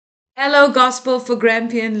Hello, Gospel for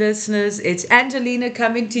Grampian listeners. It's Angelina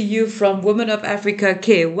coming to you from Women of Africa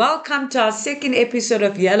Care. Welcome to our second episode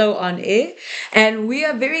of YALO on Air. And we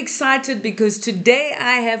are very excited because today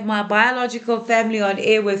I have my biological family on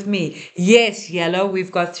air with me. Yes, YALO,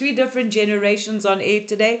 we've got three different generations on air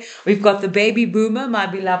today. We've got the baby boomer, my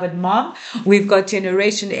beloved mom. We've got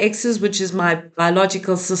Generation X's, which is my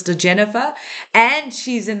biological sister Jennifer. And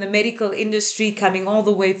she's in the medical industry coming all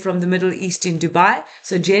the way from the Middle East in Dubai.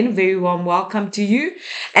 So Jen, very warm welcome to you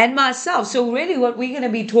and myself. So really what we're going to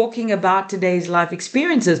be talking about today is life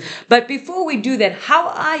experiences. But before we do that, how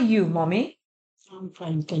are you, Mommy? I'm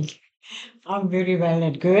fine, thank you. I'm very well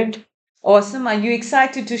and good. Awesome. Are you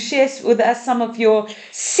excited to share with us some of your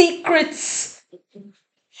secrets?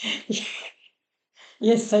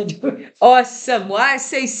 Yes, I do. Awesome. Why I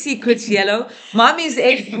say secrets, Yellow? Mommy's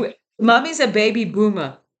a baby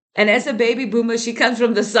boomer. And as a baby boomer, she comes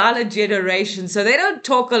from the silent generation. So they don't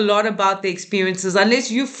talk a lot about the experiences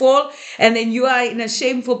unless you fall and then you are in a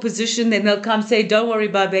shameful position. Then they'll come say, don't worry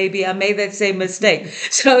about baby. I made that same mistake.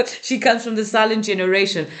 So she comes from the silent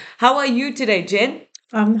generation. How are you today, Jen?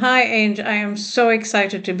 Hi, Ange. I am so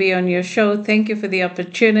excited to be on your show. Thank you for the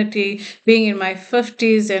opportunity. Being in my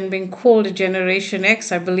 50s and being called a Generation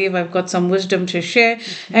X, I believe I've got some wisdom to share.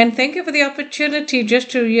 And thank you for the opportunity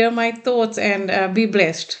just to hear my thoughts and be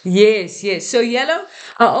blessed. Yes, yes. So, Yellow,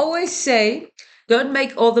 I always say, don't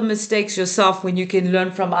make all the mistakes yourself when you can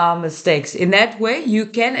learn from our mistakes. In that way, you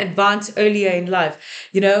can advance earlier in life.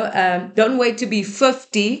 Don't wait to be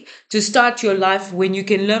 50 to start your life when you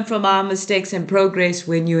can learn from our mistakes and progress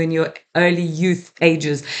when you're in your early youth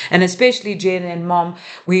ages. And especially Jen and Mom,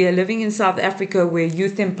 we are living in South Africa where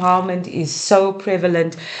youth empowerment is so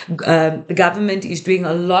prevalent. The government is doing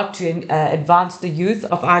a lot to advance the youth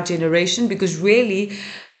of our generation because really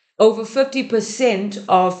over 50%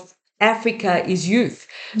 of Africa is youth.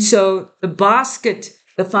 So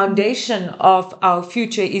the foundation of our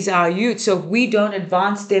future is our youth. So if we don't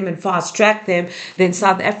advance them and fast track them, then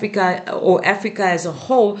South Africa or Africa as a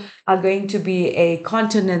whole are going to be a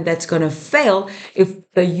continent that's going to fail if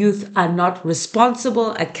the youth are not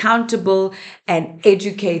responsible, accountable, and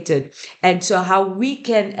educated. And so how we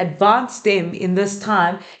can advance them in this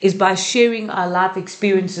time is by sharing our life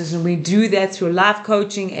experiences. And we do that through life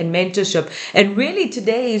coaching and mentorship. And really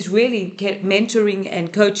today is really mentoring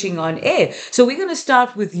and coaching on air. So we're going to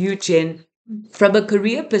start with you, Jen. From a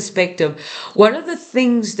career perspective, what are the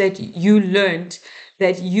things that you learned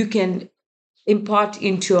that you can impart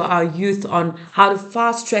into our youth on how to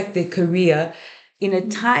fast track their career in a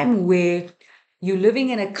time where you're living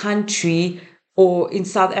in a country or in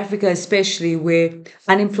South Africa, especially where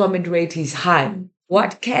unemployment rate is high?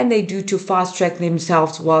 What can they do to fast track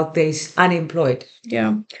themselves while they're unemployed?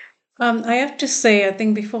 Yeah. I have to say, I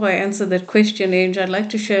think before I answer that question, Ange, I'd like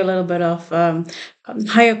to share a little bit of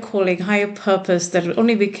higher calling, higher purpose that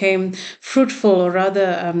only became fruitful, or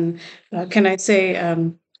rather, can I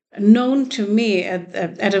say, known to me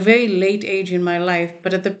at a very late age in my life.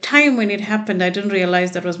 But at the time when it happened, I didn't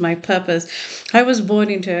realize that was my purpose. I was born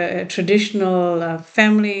into a traditional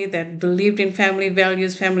family that believed in family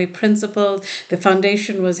values, family principles. The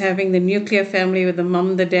foundation was having the nuclear family with the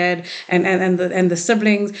mom, the dad, and the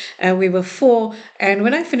siblings. We were four. And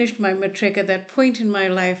when I finished my matric, at that point in my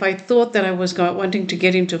life, I thought that I was wanting to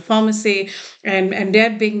get into pharmacy. And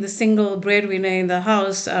dad, being the single breadwinner in the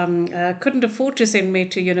house, couldn't afford to send me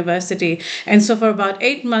to university. And so for about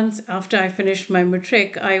 8 months after I finished my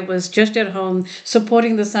matric, I was just at home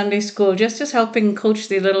supporting the Sunday school, just helping coach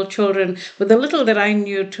the little children with the little that I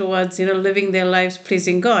knew towards, living their lives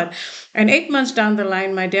pleasing God. And 8 months down the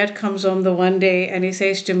line, my dad comes home the one day and he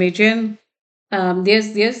says to me, Jen,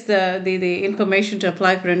 there's the information to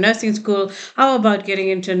apply for a nursing school. How about getting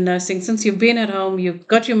into nursing? Since you've been at home, you've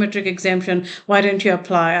got your matric exemption, why don't you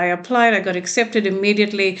apply? I applied, I got accepted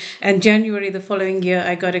immediately, and January the following year,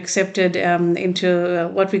 I got accepted into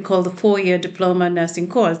what we call the 4-year diploma nursing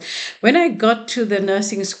course. When I got to the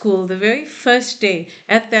nursing school, the very first day,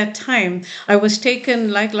 at that time, I was taken,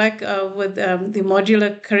 with the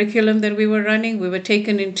modular curriculum that we were running, we were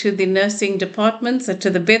taken into the nursing departments, to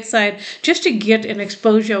the bedside, just to get an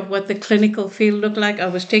exposure of what the clinical field looked like. I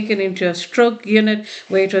was taken into a stroke unit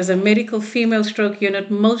where it was a medical female stroke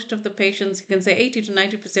unit. Most of the patients, you can say 80 to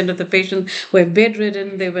 90% of the patients were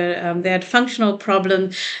bedridden. They had functional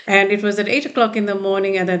problems, and it was at 8 o'clock in the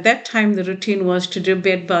morning. And at that time, the routine was to do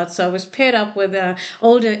bed baths. So I was paired up with an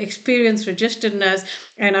older, experienced, registered nurse,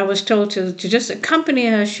 and I was told to just accompany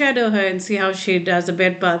her, shadow her, and see how she does a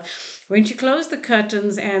bed bath. When she closed the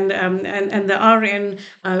curtains and the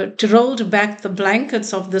RN rolled back the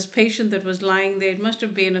blankets of this patient that was lying there, it must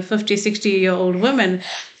have been a 50, 60-year-old woman,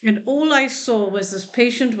 And all I saw was this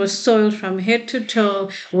patient was soiled from head to toe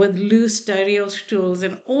with loose diarrheal stools.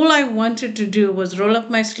 And all I wanted to do was roll up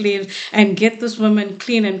my sleeves and get this woman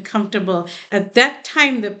clean and comfortable. At that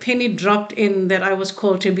time, the penny dropped in that I was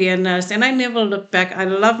called to be a nurse. And I never looked back. I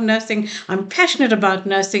love nursing. I'm passionate about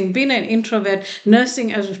nursing. Being an introvert, nursing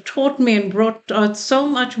has taught me and brought out so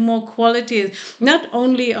much more qualities, not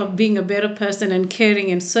only of being a better person and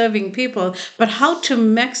caring and serving people, but how to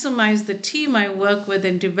maximize the team I work with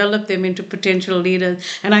and develop them into potential leaders.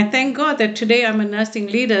 And I thank God that today I'm a nursing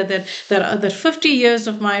leader, that 50 years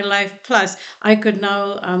of my life plus I could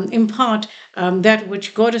now impart that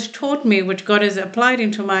which God has taught me, which God has applied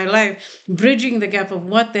into my life, bridging the gap of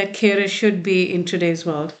what that carer should be in today's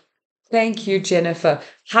world. Thank you, Jennifer.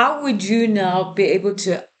 How would you now be able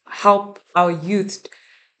to help our youth?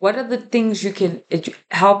 What are the things you can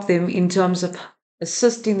help them in terms of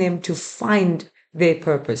assisting them to find their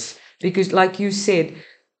purpose? Because, like you said,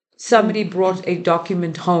 somebody brought a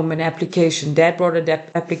document home, an application. Dad brought an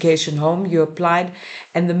application home. You applied,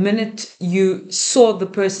 and the minute you saw the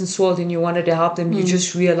person's fault and you wanted to help them, you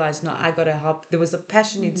just realized, no, I got to help. There was a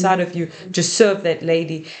passion inside of you to serve that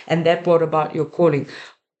lady, and that brought about your calling.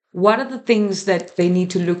 What are the things that they need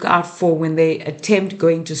to look out for when they attempt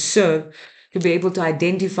going to serve to be able to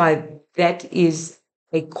identify that is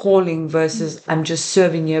a calling versus I'm just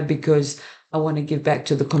serving here because I want to give back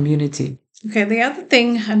to the community? Okay, the other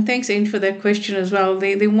thing, and thanks, Ange, for that question as well.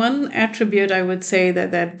 The one attribute I would say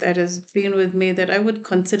that has been with me that I would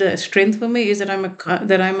consider a strength for me is that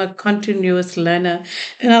I'm a continuous learner,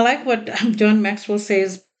 and I like what John Maxwell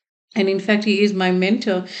says. And in fact, he is my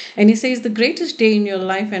mentor. And he says the greatest day in your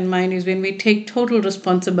life and mine is when we take total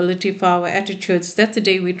responsibility for our attitudes. That's the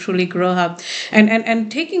day we truly grow up. And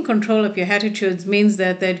taking control of your attitudes means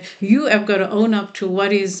that you have got to own up to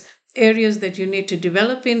what is areas that you need to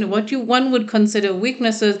develop in, what you one would consider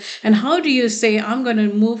weaknesses, and how do you say I'm going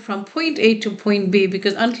to move from point A to point B,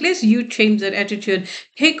 because unless you change that attitude,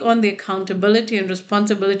 take on the accountability and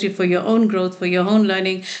responsibility for your own growth, for your own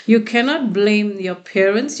learning, you cannot blame your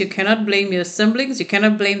parents, you cannot blame your siblings, you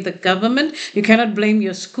cannot blame the government, you cannot blame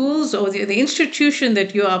your schools or the institution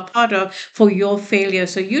that you are part of for your failure.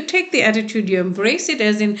 So you take the attitude, you embrace it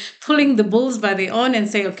as in pulling the bulls by the horn and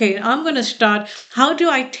say, okay, I'm going to start, how do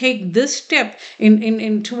I take this step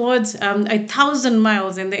in towards 1,000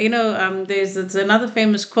 miles? And there's another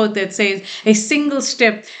famous quote that says a single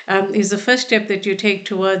step is the first step that you take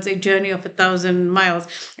towards a journey of 1,000 miles.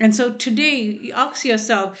 And so today, you ask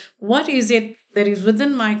yourself, what is it that is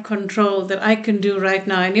within my control that I can do right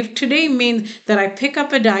now? And if today means that I pick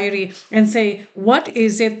up a diary and say, what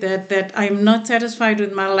is it that I'm not satisfied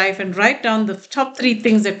with my life, and write down the top 3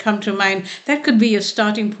 things that come to mind, that could be your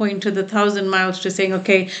starting point to the 1,000 miles, to saying,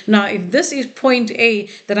 okay, now if this is point A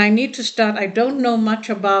that I need to start, I don't know much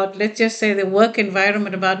about, let's just say, the work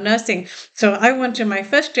environment, about nursing. So my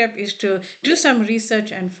first step is to do some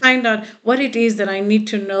research and find out what it is that I need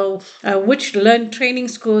to know, which training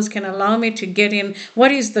schools can allow me to get in,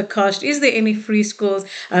 what is the cost, is there any free schools,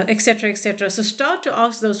 etc., etc. So start to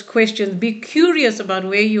ask those questions, be curious about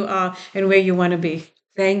where you are and where you want to be.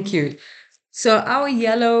 Thank you. So, our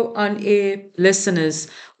YALO on air listeners,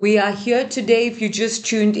 we are here today. If you just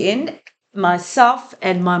tuned in, myself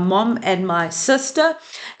and my mom and my sister,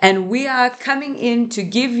 and we are coming in to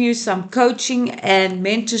give you some coaching and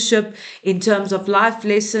mentorship in terms of life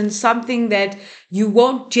lessons, something that you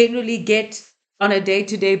won't generally get on a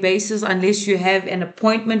day-to-day basis unless you have an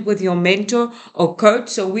appointment with your mentor or coach.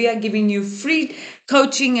 So we are giving you free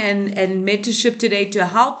coaching and mentorship today to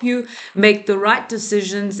help you make the right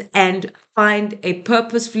decisions and find a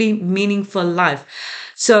purposefully meaningful life.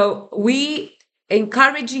 So we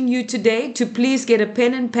encouraging you today to please get a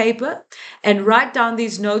pen and paper and write down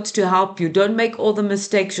these notes to help you. Don't make all the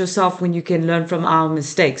mistakes yourself when you can learn from our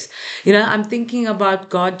mistakes. I'm thinking about,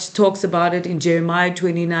 God talks about it in Jeremiah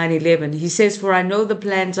 29:11. He says, for I know the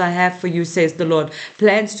plans I have for you, says the Lord,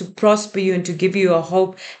 plans to prosper you and to give you a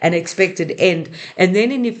hope and expected end. And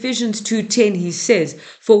then in Ephesians 2:10, he says,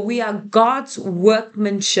 for we are God's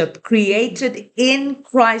workmanship, created in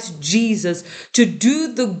Christ Jesus to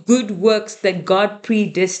do the good works that God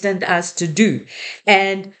predestined us to do.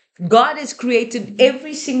 And God has created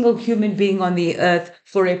every single human being on the earth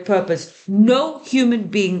for a purpose. No human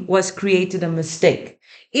being was created a mistake.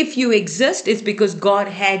 If you exist, it's because God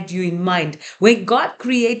had you in mind. When God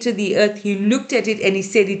created the earth, he looked at it and he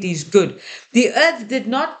said it is good. The earth did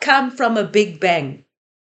not come from a big bang.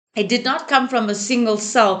 It did not come from a single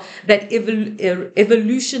cell that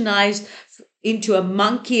evolutionized into a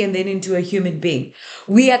monkey and then into a human being.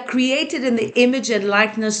 We are created in the image and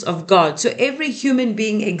likeness of God. So every human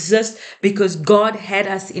being exists because God had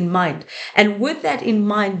us in mind. And with that in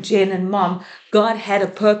mind, Jen and Mom, God had a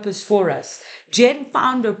purpose for us. Jen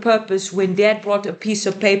found her purpose when Dad brought a piece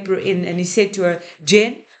of paper in and he said to her,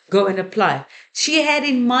 Jen, go and apply. She had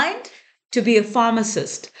in mind to be a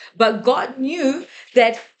pharmacist. But God knew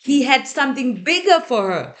that he had something bigger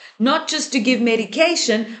for her, not just to give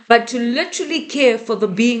medication, but to literally care for the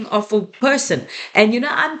being of a person. And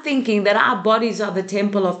I'm thinking that our bodies are the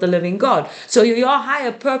temple of the living God. So your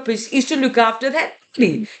higher purpose is to look after that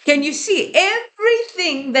body. Can you see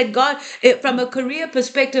everything that God, from a career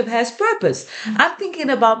perspective, has purpose? I'm thinking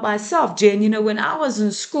about myself, Jen. When I was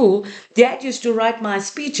in school, Dad used to write my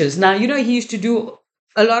speeches. Now, he used to do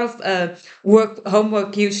a lot of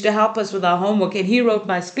homework. He used to help us with our homework, and he wrote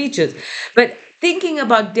my speeches. But thinking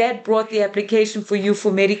about Dad brought the application for you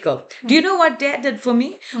for medical. Do you know what Dad did for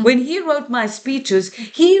me? When he wrote my speeches,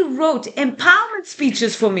 he wrote empowerment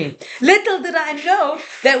speeches for me. Little did I know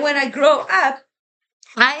that when I grow up,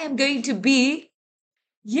 I am going to be.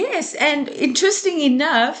 Yes, and interesting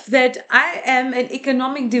enough that I am an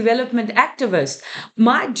economic development activist.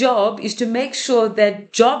 My job is to make sure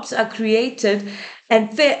that jobs are created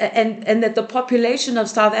and and that the population of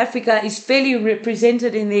South Africa is fairly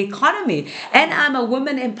represented in the economy. And I'm a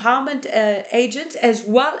women empowerment agent as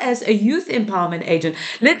well as a youth empowerment agent.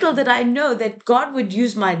 Little did I know that God would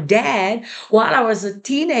use my dad while I was a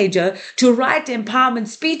teenager to write empowerment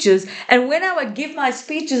speeches. And when I would give my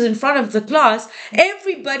speeches in front of the class,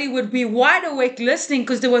 everybody would be wide awake listening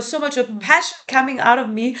because there was so much of passion coming out of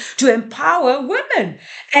me to empower women.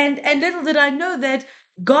 And little did I know that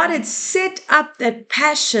God had set up that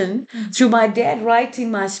passion through my dad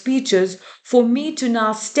writing my speeches for me to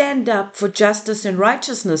now stand up for justice and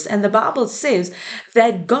righteousness. And the Bible says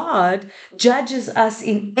that God judges us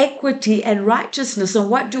in equity and righteousness.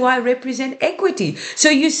 And what do I represent? Equity. So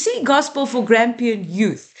you see, Gospel for Grampian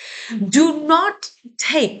youth, do not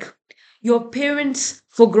take your parents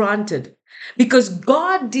for granted. Because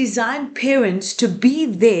God designed parents to be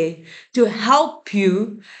there to help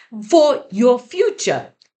you for your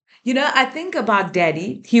future. I think about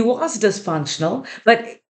Daddy. He was dysfunctional,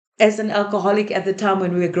 but as an alcoholic at the time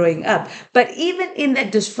when we were growing up. But even in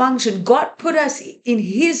that dysfunction, God put us in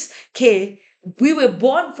his care. We were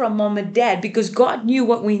born from mom and dad because God knew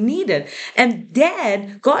what we needed. And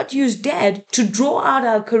God used Dad to draw out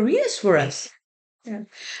our careers for us. Yeah.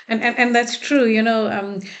 And that's true.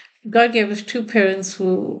 God gave us two parents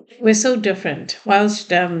who were so different. Whilst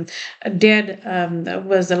Dad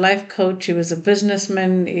was a life coach, he was a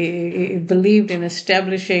businessman, he believed in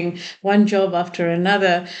establishing one job after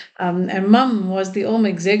another. And Mom was the home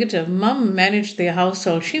executive. Mom managed the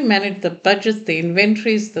household. She managed the budgets, the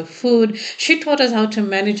inventories, the food. She taught us how to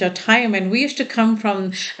manage our time. And we used to come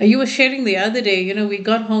from, you were sharing the other day, we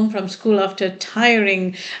got home from school after a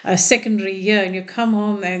tiring secondary year, and you come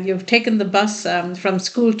home and you've taken the bus from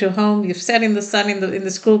school to home, you've sat in the sun in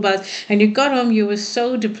the school bus, and you got home, you were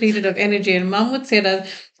so depleted of energy. And Mom would say that,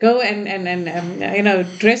 go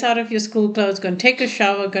and dress out of your school clothes, go and take a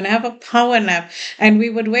shower, go and have a power nap. And we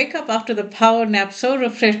would wake up after the power nap so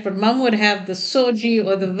refreshed, but Mom would have the soji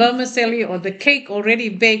or the vermicelli or the cake already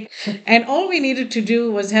baked. And all we needed to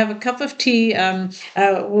do was have a cup of tea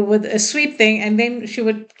with a sweet thing. And then she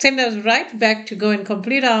would send us right back to go and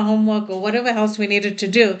complete our homework or whatever else we needed to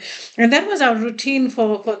do. And that was our routine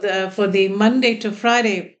for the Monday to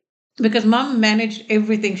Friday. Because Mom managed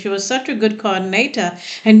everything. She was such a good coordinator.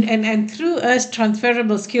 And through us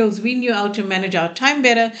transferable skills, we knew how to manage our time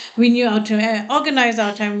better. We knew how to organize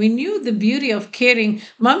our time. We knew the beauty of caring.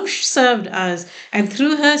 Mom served us. And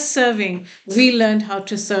through her serving, we learned how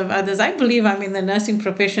to serve others. I believe I'm in the nursing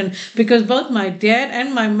profession because both my dad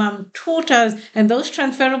and my mom taught us. And those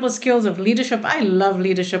transferable skills of leadership, I love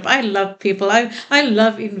leadership. I love people. I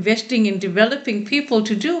love investing in developing people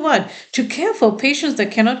to do what? To care for patients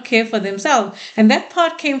that cannot care for themselves. And that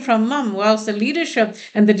part came from Mom, whilst the leadership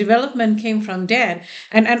and the development came from Dad.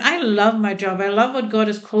 And I love my job. I love what God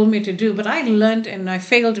has called me to do. But I learned and I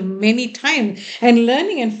failed many times. And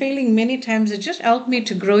learning and failing many times, it just helped me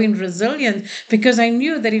to grow in resilience because I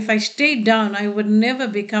knew that if I stayed down, I would never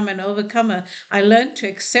become an overcomer. I learned to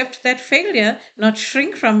accept that failure, not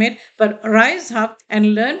shrink from it, but rise up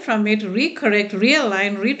and learn from it, recorrect,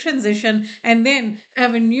 realign, retransition, and then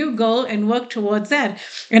have a new goal and work towards that.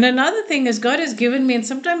 And another thing is God has given me, and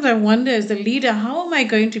sometimes I wonder as a leader, how am I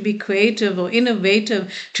going to be creative or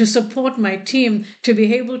innovative to support my team to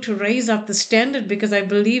be able to raise up the standard, because I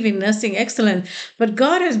believe in nursing excellence. But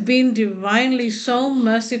God has been divinely so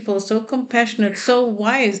merciful, so compassionate, so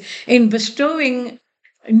wise in bestowing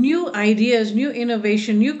new ideas, new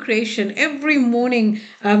innovation, new creation. Every morning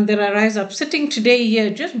that I rise up, sitting today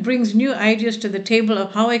here just brings new ideas to the table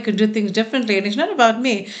of how I could do things differently. And it's not about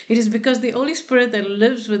me. It is because the Holy Spirit that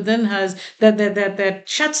lives within us, that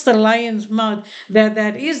shuts the lion's mouth,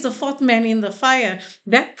 that is the fourth man in the fire.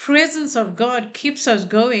 That presence of God keeps us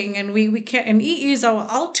going, and we can. And He is our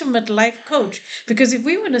ultimate life coach. Because if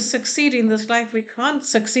we want to succeed in this life, we can't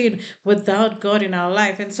succeed without God in our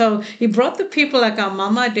life. And so He brought the people like our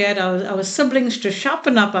mama, dad, our siblings to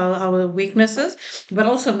sharpen up our weaknesses, but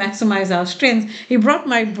also maximize our strengths. He brought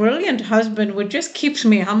my brilliant husband, which just keeps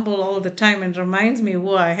me humble all the time and reminds me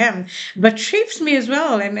who I am, but shapes me as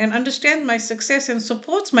well, and understands my success and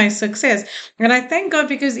supports my success. And I thank God,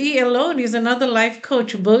 because He alone is another life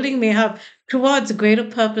coach, building me up towards a greater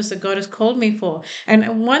purpose that God has called me for.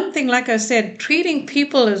 And one thing, like I said, treating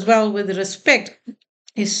people as well with respect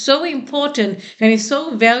is so important and is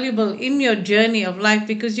so valuable in your journey of life,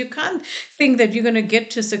 because you can't think that you're going to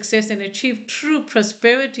get to success and achieve true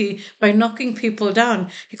prosperity by knocking people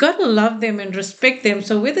down. You got to love them and respect them.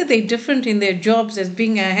 So whether they're different in their jobs as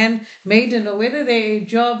being a handmaiden, or whether they're a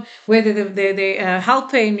job, whether they're a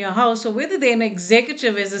helper in your house, or whether they're an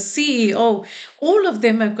executive as a CEO, all of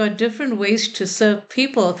them have got different ways to serve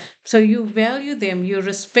people. So you value them, you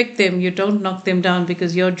respect them, you don't knock them down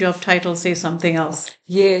because your job title says something else.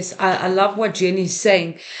 Yes, I love what Jenny's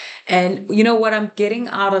saying. And you know what I'm getting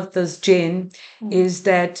out of this, Jen, is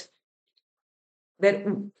that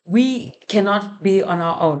we cannot be on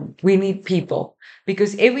our own. We need people,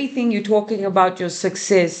 because everything you're talking about, your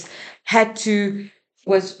success, had to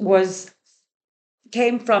was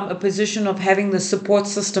came from a position of having the support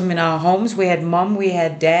system in our homes. We had mom, we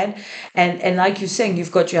had dad, and like you're saying,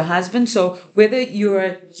 you've got your husband. So whether you're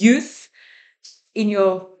a youth in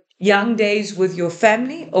your young days with your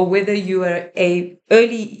family, or whether you are a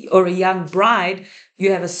early or a young bride,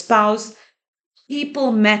 you have a spouse,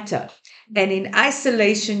 people matter. And in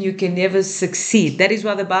isolation, you can never succeed. That is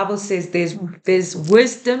why the Bible says there's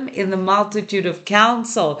wisdom in the multitude of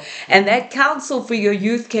counsel. And that counsel for your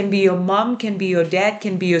youth can be your mom, can be your dad,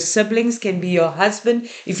 can be your siblings, can be your husband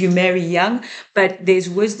if you marry young. But there's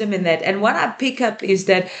wisdom in that. And what I pick up is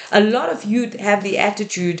that a lot of youth have the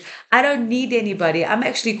attitude, I don't need anybody. I'm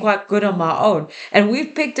actually quite good on my own. And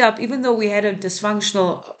we've picked up, even though we had a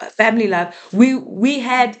dysfunctional family life,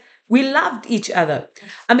 we loved each other.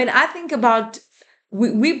 I mean, I think about,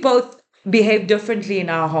 we both behave differently in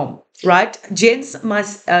our home, right? Jen's my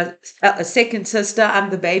second sister.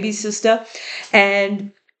 I'm the baby sister.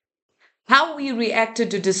 And how we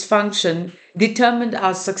reacted to dysfunction determined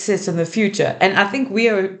our success in the future. And I think we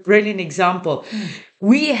are a brilliant example.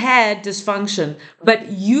 We had dysfunction,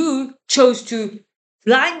 but you chose to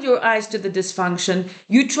blind your eyes to the dysfunction.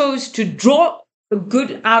 You chose to draw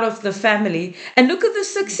good out of the family, and look at the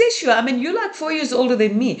success you are. I mean, you're like 4 years older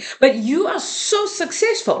than me, but you are so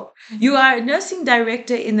successful. You are a nursing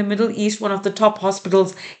director in the Middle East, one of the top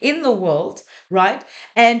hospitals in the world, right?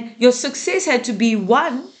 And your success had to be,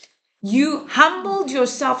 one, you humbled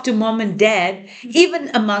yourself to mom and dad,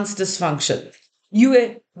 even amongst dysfunction. You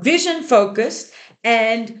were vision focused,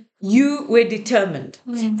 and you were determined,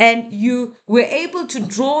 and you were able to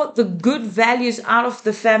draw the good values out of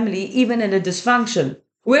the family, even in a dysfunction.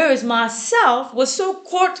 Whereas myself was so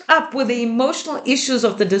caught up with the emotional issues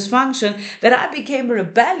of the dysfunction that I became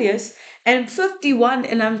rebellious, and I'm 51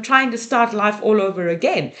 and I'm trying to start life all over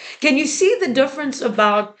again. Can you see the difference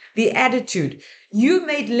about the attitude? You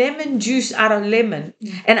made lemon juice out of lemon,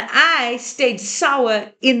 and I stayed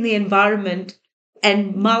sour in the environment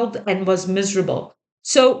and mulled and was miserable.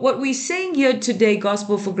 So what we're saying here today,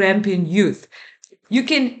 Gospel for Grampian Youth, you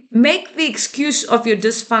can make the excuse of your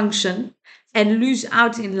dysfunction and lose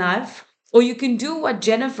out in life, or you can do what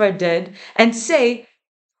Jennifer did and say,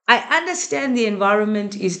 I understand the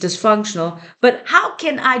environment is dysfunctional, but how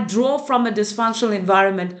can I draw from a dysfunctional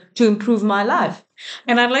environment to improve my life?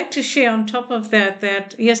 And I'd like to share on top of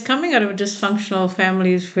that, yes, coming out of a dysfunctional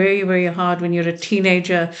family is very, very hard when you're a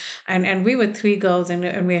teenager. And we were three girls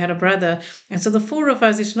and we had a brother. And so the four of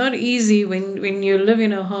us, it's not easy when you live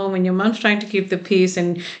in a home and your mom's trying to keep the peace,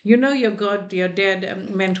 and you know your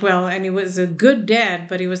dad meant well, and he was a good dad,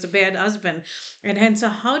 but he was a bad husband. And so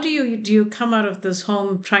how do you come out of this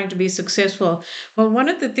home trying to be successful? Well, one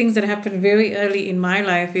of the things that happened very early in my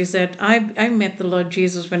life is that I met the Lord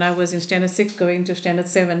Jesus when I was in standard 6 going to to Standard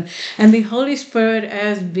 7. And the Holy Spirit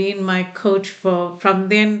has been my coach from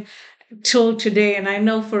then till today, and I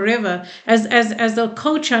know forever. As a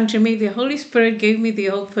coach unto me, the Holy Spirit gave me the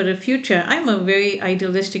hope for the future. I'm a very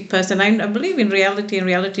idealistic person. I believe in reality and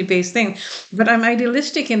reality-based things, but I'm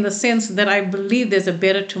idealistic in the sense that I believe there's a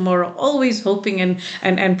better tomorrow, always hoping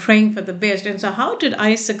and praying for the best. And so how did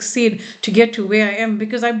I succeed to get to where I am?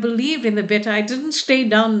 Because I believed in the better. I didn't stay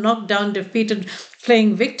down, knocked down, defeated,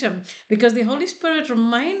 playing victim, because the Holy Spirit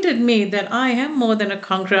reminded me that I am more than a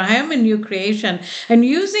conqueror. I am a new creation, and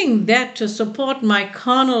using that to support my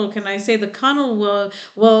carnal, can I say, the carnal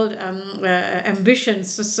world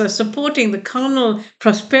ambitions, supporting the carnal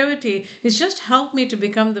prosperity, has just helped me to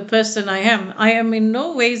become the person I am. I am in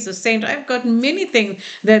no ways a saint. I've got many things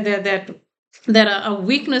that are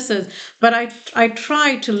weaknesses, but I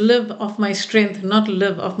try to live off my strength, not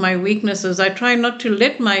live off my weaknesses. I try not to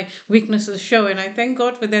let my weaknesses show, and I thank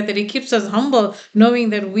God for that He keeps us humble,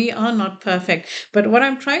 knowing that we are not perfect. But what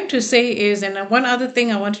I'm trying to say is, and one other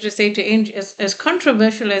thing I wanted to say to Ange, as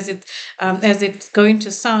controversial as it's going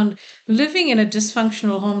to sound, living in a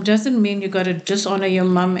dysfunctional home doesn't mean you got to dishonor your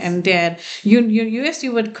mom and dad. Yes,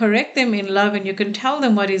 you would correct them in love, and you can tell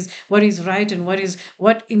them what is right and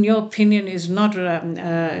what in your opinion is not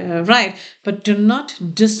right. But do not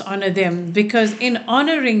dishonor them, because in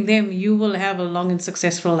honoring them, you will have a long and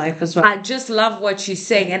successful life as well. I just love what she's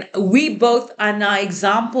saying. And we both are now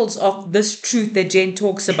examples of this truth that Jen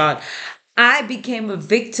talks about. I became a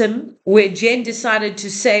victim where Jen decided to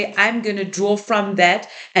say, I'm going to draw from that.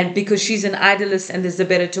 And because she's an idealist and there's a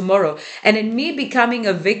better tomorrow. And in me becoming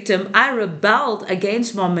a victim, I rebelled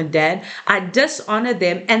against mom and dad. I dishonored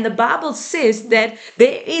them. And the Bible says that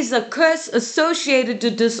there is a curse associated to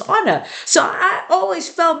dishonor. So I always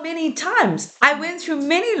fell many times. I went through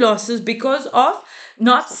many losses because of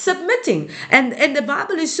not submitting. And the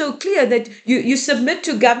Bible is so clear that you submit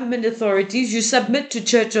to government authorities, you submit to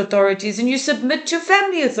church authorities, and you submit to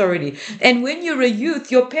family authority. And when you're a youth,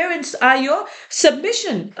 your parents are your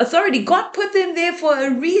submission authority. God put them there for a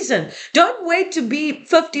reason. Don't wait to be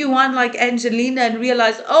 51 like Angelina and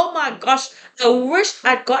realize, oh my gosh, I wish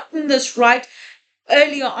I'd gotten this right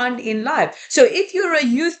earlier on in life. So if you're a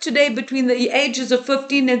youth today between the ages of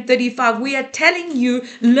 15 and 35, we are telling you,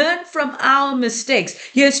 learn from our mistakes.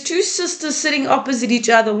 Here's two sisters sitting opposite each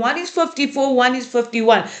other. One is 54, one is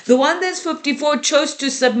 51. The one that's 54 chose to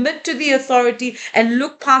submit to the authority and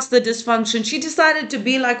look past the dysfunction. She decided to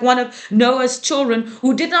be like one of Noah's children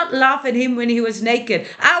who did not laugh at him when he was naked.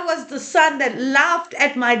 I was the son that laughed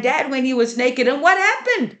at my dad when he was naked. And what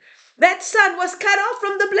happened? That son was cut off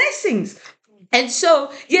from the blessings. And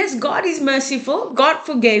so, yes, God is merciful. God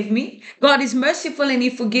forgave me. God is merciful and He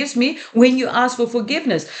forgives me when you ask for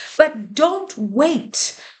forgiveness. But don't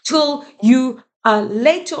wait till you are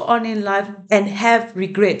later on in life and have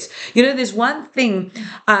regrets. You know, there's one thing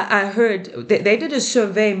I heard. They did a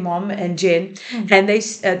survey, Mom and Jen, and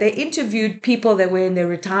they interviewed people that were in their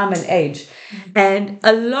retirement age. And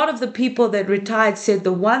a lot of the people that retired said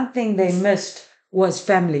the one thing they missed was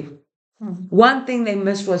family. One thing they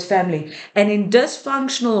missed was family. And in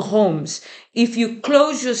dysfunctional homes, if you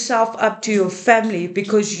close yourself up to your family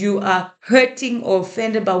because you are hurting or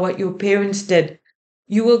offended by what your parents did,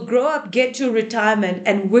 you will grow up, get to retirement,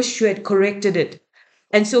 and wish you had corrected it.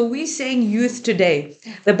 And so we're saying, youth today,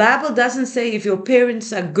 the Bible doesn't say if your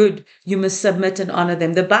parents are good, you must submit and honor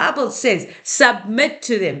them. The Bible says, submit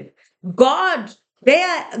to them.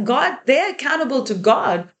 They're accountable to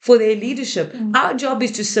God for their leadership. Our job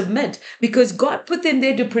is to submit because God put them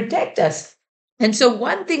there to protect us. And so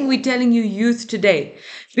one thing we're telling you, youth, today,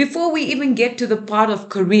 before we even get to the part of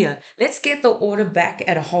career, let's get the order back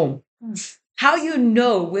at home. How you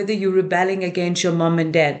know whether you're rebelling against your mom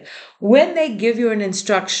and dad? When they give you an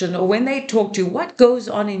instruction or when they talk to you, what goes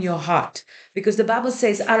on in your heart? Because the Bible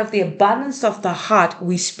says out of the abundance of the heart,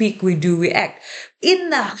 we speak, we do, we act. In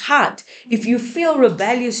the heart, if you feel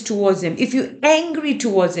rebellious towards them, if you're angry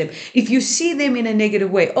towards them, if you see them in a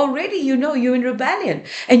negative way, already you know you're in rebellion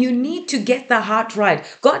and you need to get the heart right.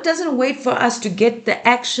 God doesn't wait for us to get the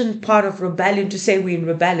action part of rebellion to say we're in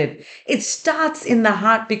rebellion. It starts in the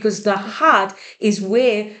heart because the heart is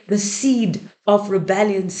where the seed of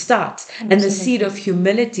rebellion starts and the seed of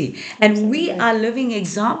humility. And we are living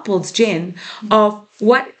examples, Jen, of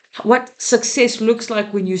what success looks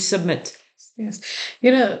like when you submit. Yes.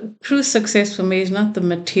 True success for me is not the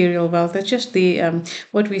material wealth. That's just the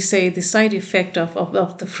what we say, the side effect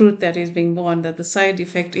of the fruit that is being born, that the side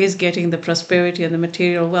effect is getting the prosperity and the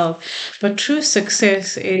material wealth. But true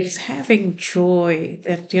success is having joy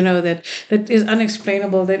that is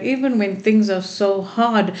unexplainable, that even when things are so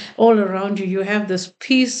hard all around you, you have this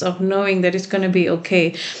peace of knowing that it's going to be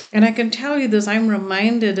okay. And I can tell you this, I'm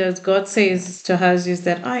reminded, as God says to us, is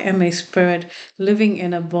that I am a spirit living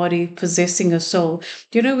in a body, possessing a soul.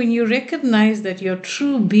 When you recognize that your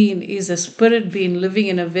true being is a spirit being living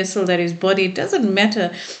in a vessel that is body, it doesn't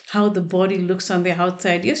matter how the body looks on the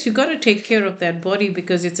outside. Yes, you got to take care of that body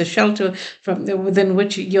because it's a shelter from within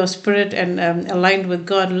which your spirit and aligned with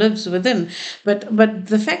God lives within. But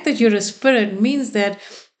the fact that you're a spirit means that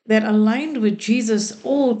aligned with Jesus,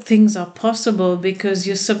 all things are possible because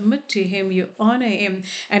you submit to Him, you honor Him.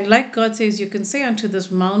 And like God says, you can say unto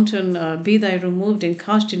this mountain, be thy removed and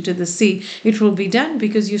cast into the sea. It will be done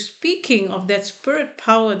because you're speaking of that spirit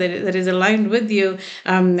power that is aligned with you,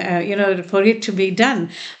 for it to be done.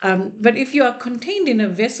 But if you are contained in a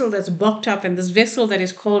vessel that's blocked up, and this vessel that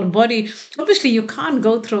is called body, obviously you can't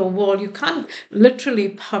go through a wall. You can't literally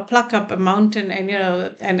pluck up a mountain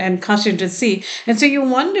and cast into the sea. And so you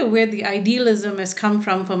wonder where the idealism has come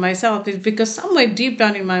from for myself, is because somewhere deep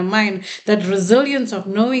down in my mind, that resilience of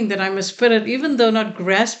knowing that I'm a spirit, even though not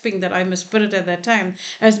grasping that I'm a spirit at that time,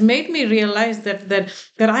 has made me realize that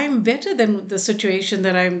I am better than the situation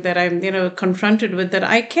that I'm confronted with, that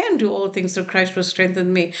I can do all things through Christ who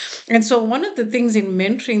strengthened me. And so one of the things in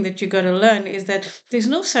mentoring that you got to learn is that there's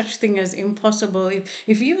no such thing as impossible.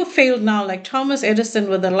 If you have failed now, like Thomas Edison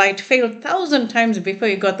with the light, failed 1,000 times before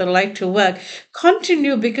you got the light to work,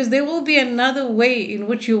 continue, because there will be another way in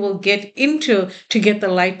which you will get into to get the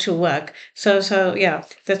light to work. So yeah,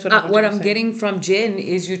 that's what What I'm getting from Jen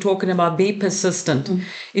is you're talking about be persistent.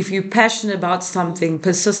 If you're passionate about something,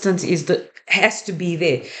 persistence has to be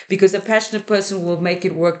there, because a passionate person will make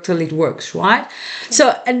it work till it works, right?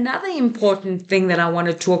 So another important thing that I want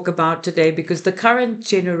to talk about today, because the current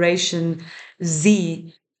generation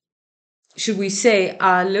Z, should we say,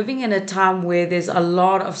 are living in a time where there's a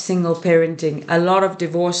lot of single parenting, a lot of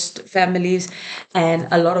divorced families, and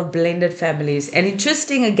a lot of blended families. And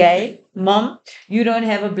interesting again, Mom, you don't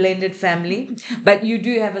have a blended family, but you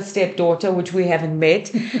do have a stepdaughter, which we haven't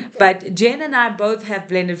met. But Jen and I both have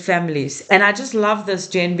blended families. And I just love this,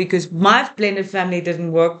 Jen, because my blended family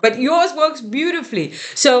didn't work, but yours works beautifully.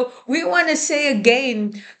 So we want to say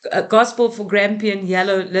again, Gospel for Grampian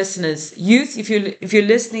YALO listeners, youth, if you're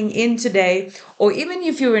listening in today, or even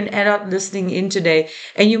if you're an adult listening in today,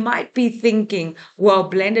 and you might be thinking, well,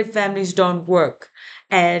 blended families don't work.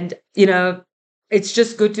 And, it's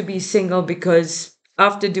just good to be single because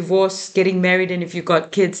after divorce, getting married, and if you've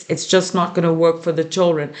got kids, it's just not going to work for the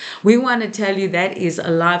children. We want to tell you that is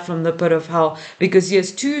a lie from the pit of hell, because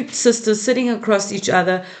here's two sisters sitting across each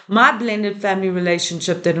other. My blended family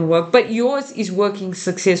relationship didn't work, but yours is working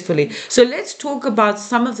successfully. So let's talk about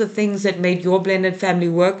some of the things that made your blended family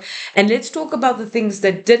work, and let's talk about the things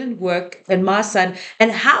that didn't work on my side,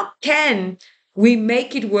 and how can we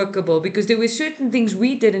make it workable, because there were certain things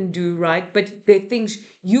we didn't do right, but there are things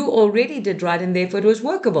you already did right, and therefore it was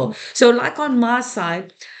workable. So like on my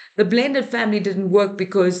side, the blended family didn't work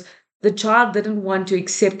because the child didn't want to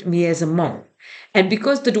accept me as a mom. And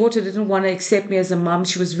because the daughter didn't want to accept me as a mom,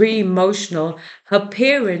 she was very emotional. Her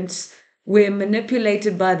parents were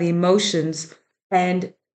manipulated by the emotions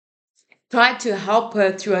and tried to help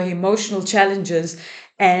her through her emotional challenges.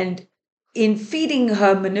 And in feeding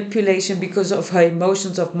her manipulation because of her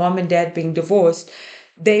emotions of mom and dad being divorced,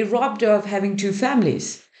 they robbed her of having two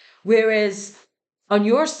families. Whereas on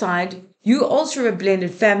your side, you also are a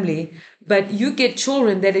blended family, but you get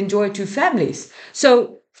children that enjoy two families.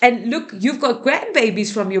 So, and look, you've got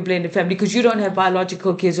grandbabies from your blended family because you don't have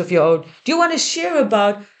biological kids of your own. Do you want to share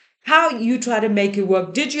about how you try to make it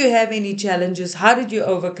work? Did you have any challenges? How did you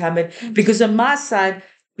overcome it? Because on my side,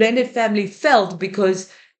 blended family failed because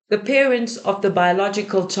the parents of the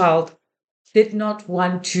biological child did not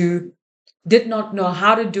know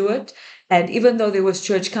how to do it. And even though there was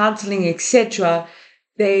church counseling, etc.,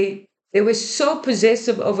 they were so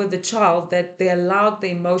possessive over the child that they allowed the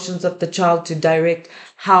emotions of the child to direct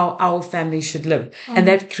how our family should live. And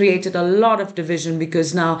that created a lot of division,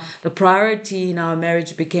 because now the priority in our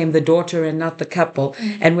marriage became the daughter and not the couple.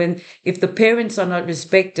 And if the parents are not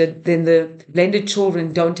respected, then the blended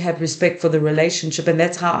children don't have respect for the relationship. And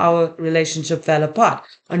that's how our relationship fell apart.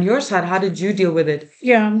 On your side, how did you deal with it?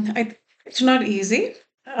 Yeah, it's not easy.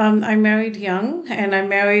 I married young, and I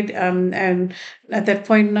married, and at that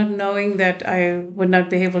point, not knowing that I would not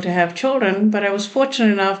be able to have children. But I was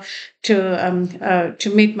fortunate enough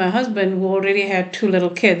to meet my husband, who already had two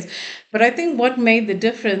little kids. But I think what made the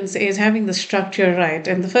difference is having the structure right.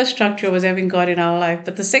 And the first structure was having God in our life.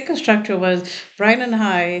 But the second structure was Brian and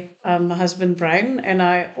I, my husband Brian, and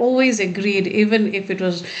I always agreed, even if it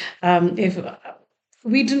was, if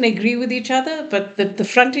we didn't agree with each other, but the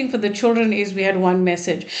fronting for the children is we had one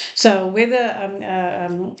message. So whether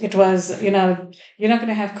it was, you're not going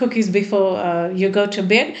to have cookies before you go to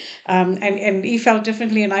bed, and he felt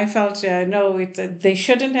differently, and I felt no, they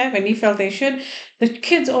shouldn't have, and he felt they should. The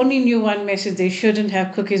kids only knew one message: they shouldn't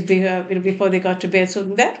have cookies before they got to bed. So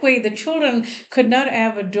that way, the children could not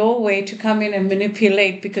have a doorway to come in and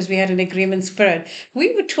manipulate because we had an agreement spirit.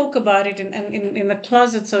 We would talk about it in the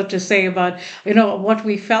closet, so to say, about what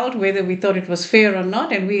we felt, whether we thought it was fair or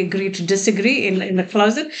not, and we agreed to disagree in the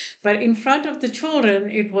closet. But in front of the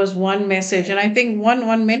children, it was one message. And I think one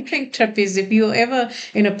mentoring tip is, if you're ever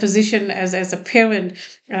in a position as a parent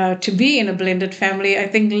to be in a blended family, I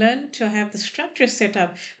think learn to have the structure set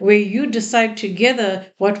up where you decide together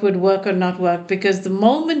what would work or not work. Because the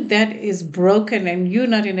moment that is broken and you're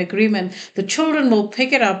not in agreement, the children will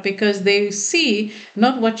pick it up because they see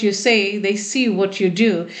not what you say, they see what you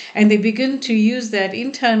do. And they begin to use that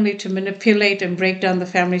internally to manipulate and break down the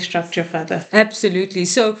family structure further. Absolutely.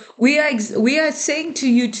 So we are saying to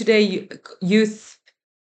you today, youth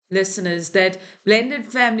listeners, that blended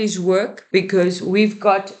families work because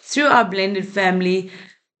through our blended family,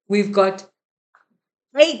 we've got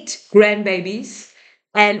 8 grandbabies,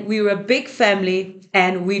 and we're a big family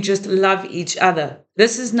and we just love each other.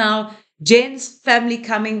 This is now Jen's family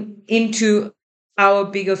coming into our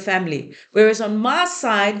bigger family. Whereas on my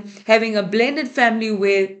side, having a blended family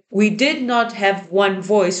where we did not have one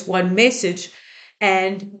voice, one message,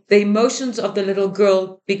 and the emotions of the little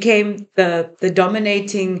girl became the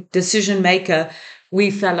dominating decision maker,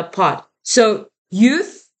 we fell apart. So,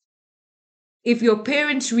 youth, if your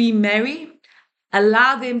parents remarry,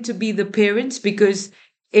 allow them to be the parents, because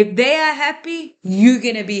if they are happy, you're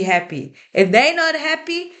going to be happy. If they're not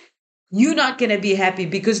happy, you're not going to be happy,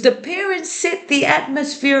 because the parents set the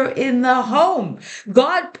atmosphere in the home.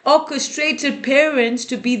 God orchestrated parents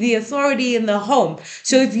to be the authority in the home.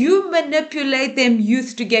 So if you manipulate them,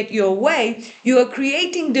 youth, to get your way, you are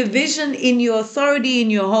creating division in your authority in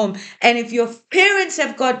your home. And if your parents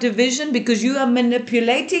have got division because you are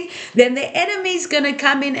manipulating, then the enemy is going to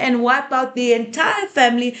come in and wipe out the entire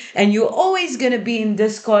family, and you're always going to be in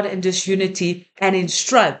discord and disunity and in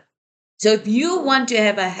strife. So if you want to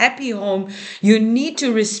have a happy home, you need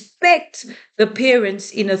to respect the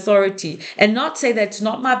parents in authority and not say, that's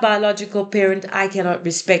not my biological parent, I cannot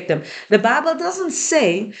respect them. The Bible doesn't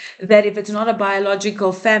say that if it's not a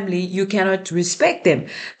biological family, you cannot respect them.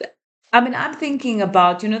 I mean, I'm thinking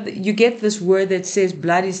about, you get this word that says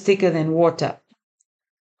blood is thicker than water.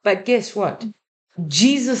 But guess what?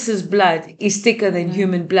 Jesus's blood is thicker than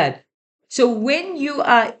human blood. So when you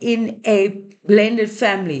are in a blended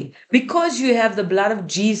family, because you have the blood of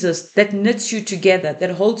Jesus that knits you together,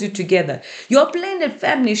 that holds you together, your blended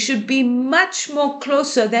family should be much more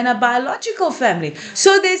closer than a biological family.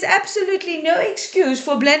 So there's absolutely no excuse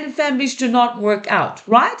for blended families to not work out,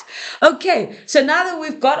 right? Okay, so now that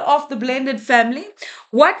we've got off the blended family,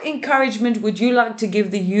 what encouragement would you like to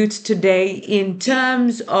give the youth today in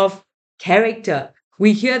terms of character?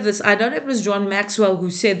 We hear this. I don't know if it was John Maxwell who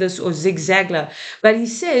said this, or Zig Ziglar, but he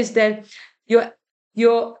says that your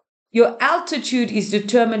your your altitude is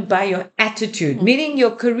determined by your attitude, meaning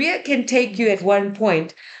your career can take you at one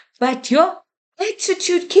point, but your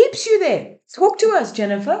attitude keeps you there. Talk to us,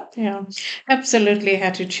 Jennifer. Yeah, absolutely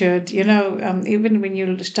attitude. Even when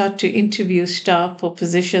you start to interview staff for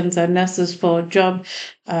positions and nurses for job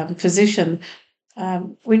position,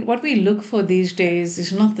 what we look for these days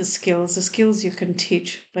is not the skills. The skills you can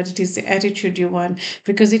teach, but it is the attitude you want,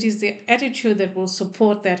 because it is the attitude that will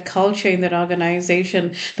support that culture in that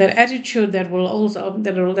organization. That attitude that will also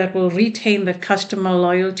that will retain that customer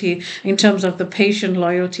loyalty in terms of the patient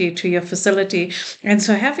loyalty to your facility. And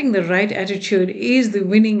so, having the right attitude is the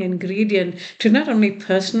winning ingredient to not only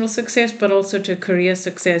personal success but also to career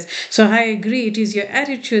success. So, I agree. It is your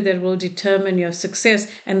attitude that will determine your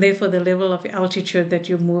success, and therefore the level of altitude that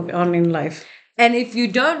you move on in life. And if you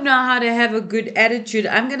don't know how to have a good attitude,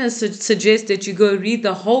 I'm going to suggest that you go read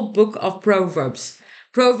the whole book of Proverbs.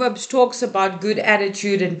 Proverbs talks about good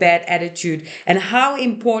attitude and bad attitude and how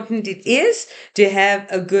important it is to have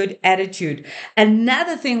a good attitude.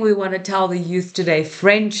 Another thing we want to tell the youth today: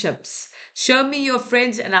 friendships. Show me your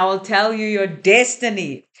friends and I will tell you your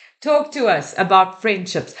destiny. talk to us about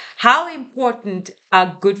friendships. How important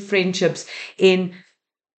are good friendships in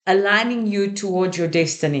aligning you towards your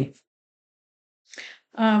destiny?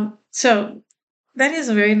 So that is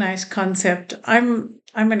a very nice concept.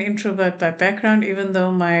 I'm an introvert by background, even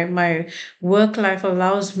though my work life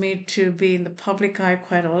allows me to be in the public eye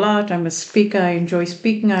quite a lot. I'm a speaker. I enjoy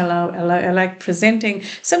speaking. I like presenting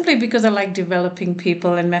simply because I like developing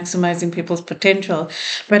people and maximizing people's potential.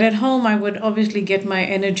 But at home, I would obviously get my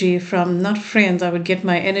energy from not friends. I would get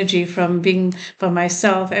my energy from being by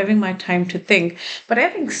myself, having my time to think. But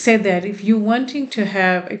having said that, if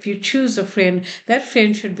you choose a friend, that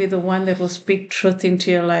friend should be the one that will speak truth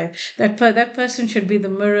into your life. That person should be the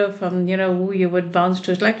mirror from who you would bounce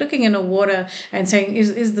to. It's like looking in a water and saying,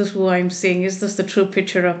 is this who I'm seeing? Is this the true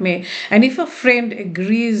picture of me? And if a friend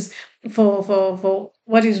agrees for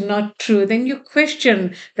what is not true, then you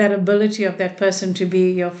question that ability of that person to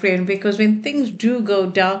be your friend. Because when things do go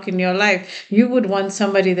dark in your life, you would want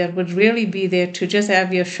somebody that would really be there to just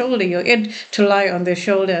have your head to lie on their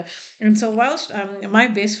shoulder. And so, whilst my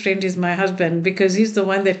best friend is my husband, because he's the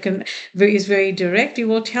one that is very direct. He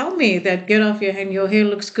will tell me that get off your hand, your hair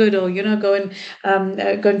looks good, or go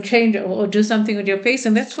and change or do something with your face,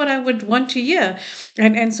 and that's what I would want to hear.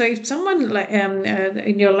 And so if someone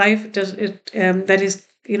in your life does it that is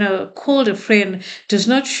called a friend does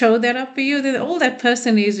not show that up for you, then all that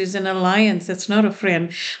person is an alliance. That's not a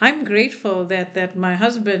friend. I'm grateful that my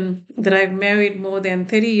husband that I've married more than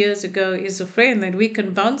 30 years ago is a friend that we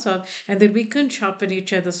can bounce off and that we can sharpen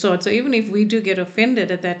each other's sword. So even if we do get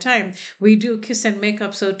offended at that time, we do kiss and make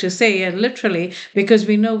up, so to say, and literally, because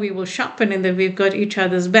we know we will sharpen and that we've got each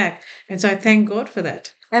other's back. And so I thank God for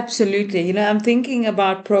that. Absolutely. I'm thinking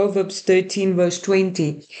about Proverbs 13, verse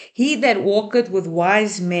 20. He that walketh with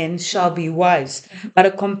wise men shall be wise, but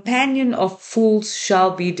a companion of fools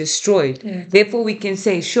shall be destroyed. Yeah. Therefore, we can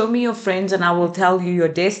say, show me your friends and I will tell you your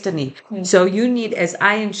destiny. Yeah. So you need, as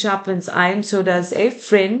iron sharpens iron, so does a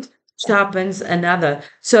friend sharpens another.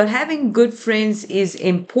 So having good friends is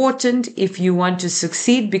important if you want to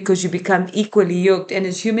succeed, because you become equally yoked. And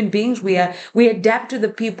as human beings, we adapt to the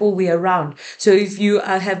people we are around. So if you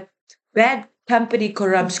have bad company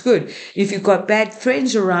corrupts good. If you've got bad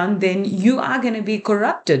friends around, then you are going to be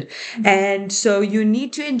corrupted. And so you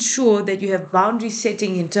need to ensure that you have boundary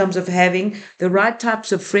setting in terms of having the right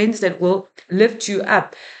types of friends that will lift you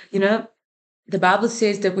up. The Bible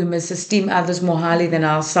says that we must esteem others more highly than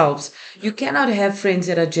ourselves. You cannot have friends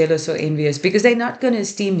that are jealous or envious, because they're not going to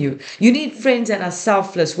esteem you. You need friends that are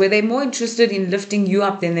selfless, where they're more interested in lifting you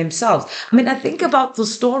up than themselves. I think about the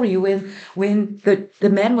story when the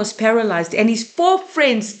man was paralyzed and his four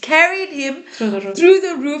friends carried him through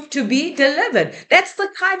the roof to be delivered. That's the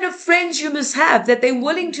kind of friends you must have, that they're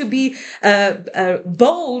willing to be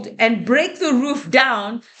bold and break the roof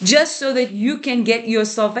down just so that you can get your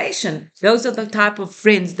salvation. Those are the type of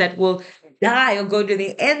friends that will die or go to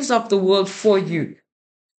the ends of the world for you.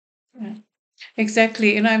 Yeah.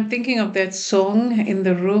 Exactly. I'm thinking of that song In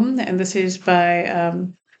the Room, and this is by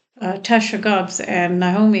Tasha Gobbs and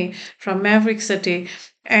Naomi from Maverick City.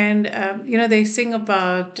 And, they sing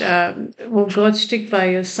about, will God stick by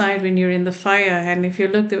your side when you're in the fire? And if you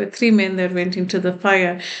look, there were three men that went into the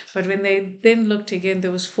fire. But when they then looked again,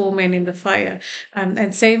 there was four men in the fire.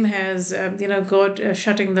 And same as, God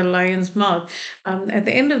shutting the lion's mouth. At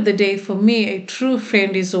the end of the day, for me, a true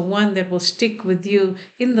friend is the one that will stick with you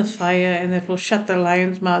in the fire and that will shut the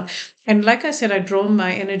lion's mouth. And like I said, I draw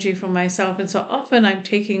my energy from myself. And so often I'm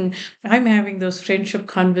having those friendship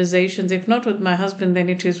conversations, if not with my husband, then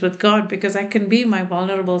it is with God, because I can be my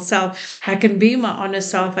vulnerable self. I can be my honest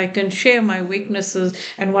self. I can share my weaknesses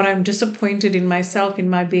and what I'm disappointed in myself, in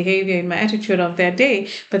my behavior, in my attitude of that day.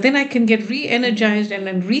 But then I can get re-energized and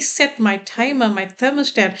then reset my timer, my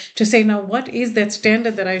thermostat to say, now what is that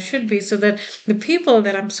standard that I should be, so that the people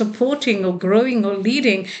that I'm supporting or growing or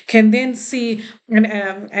leading can then see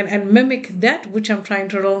and mimic that which I'm trying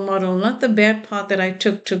to role model, not the bad part that I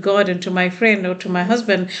took to God and to my friend or to my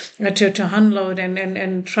husband to unload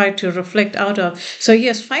and try to reflect out of. So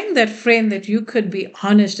yes, find that friend that you could be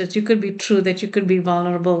honest, that you could be true, that you could be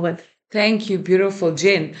vulnerable with. Thank you, beautiful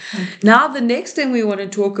Jen. Now, the next thing we want to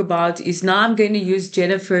talk about is, now I'm going to use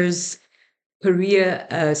Jennifer's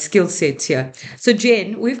career skill sets here. So,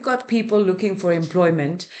 Jen, we've got people looking for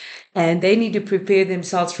employment and they need to prepare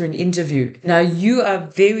themselves for an interview. Now, you are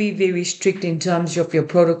very, very strict in terms of your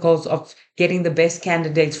protocols of getting the best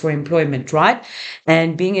candidates for employment, right?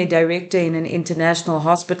 And being a director in an international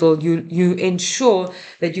hospital, you ensure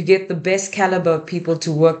that you get the best caliber of people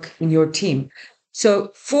to work in your team.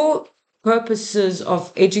 So for purposes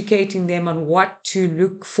of educating them on what to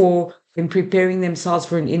look for in preparing themselves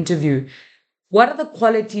for an interview, what are the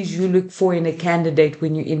qualities you look for in a candidate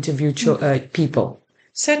when you interview people?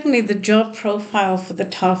 Certainly, the job profile for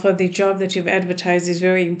the job that you've advertised is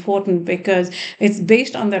very important because it's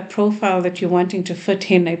based on that profile that you're wanting to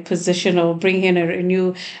fit in a position or bring in a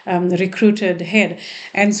new recruited head.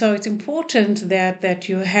 And so it's important that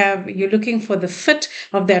you're looking for the fit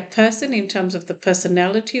of that person in terms of the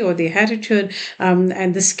personality or the attitude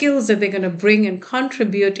and the skills that they're going to bring and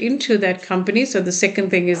contribute into that company. So the second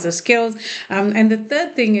thing is the skills, and the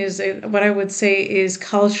third thing is what I would say is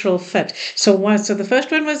cultural fit. So the first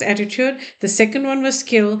one was attitude, the second one was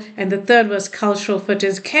skill, and the third was cultural fit.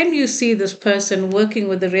 Is can you see this person working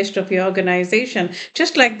with the rest of your organization?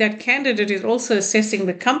 Just like that candidate is also assessing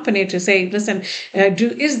the company to say, listen,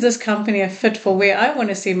 is this company a fit for where I want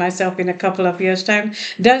to see myself in a couple of years' time?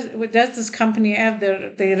 Does this company have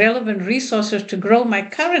the relevant resources to grow my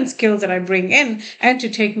current skills that I bring in and to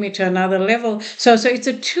take me to another level? So it's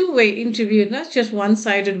a two-way interview, not just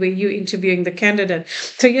one-sided where you're interviewing the candidate.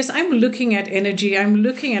 So yes, I'm looking at energy, I'm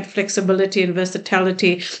looking at flexibility and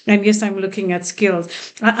versatility, and yes, I'm looking at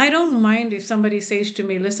skills. I don't mind if somebody says to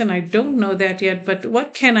me, listen, I don't know that yet, but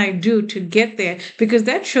what can I do to get there? Because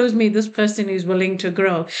that shows me this person is willing to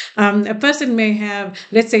grow. A person may have,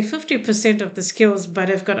 let's say, 50% of the skills, but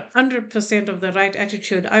have got 100% of the right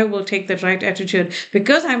attitude. I will take the right attitude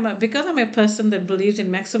because I'm a person that believes in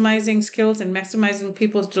maximizing skills and maximizing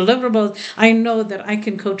people's deliverables. I know that I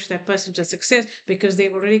can coach that person to success because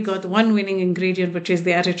they've already got one winning ingredient, which is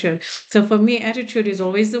the attitude. So for me, attitude is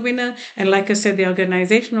always the winner. And like I said, the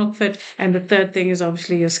organizational fit. And the third thing is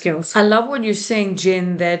obviously your skills. I love what you're saying,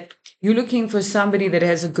 Jen, that you're looking for somebody that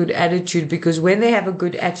has a good attitude, because when they have a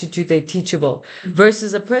good attitude, they're teachable,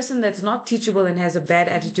 versus a person that's not teachable and has a bad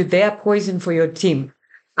attitude, they are poison for your team.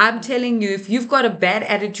 I'm telling you, if you've got a bad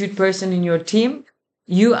attitude person in your team,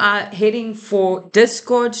 you are heading for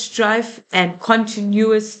discord, strife, and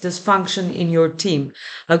continuous dysfunction in your team.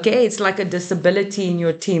 Okay. It's like a disability in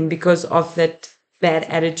your team because of that bad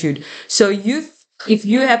attitude. So if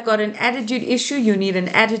you have got an attitude issue, you need an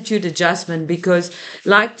attitude adjustment, because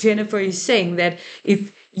like Jennifer is saying, that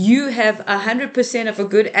if you have 100% of a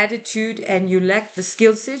good attitude and you lack the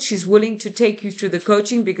skill set, she's willing to take you through the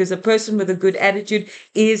coaching, because a person with a good attitude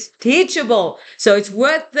is teachable. So it's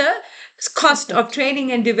worth the cost of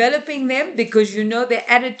training and developing them, because you know their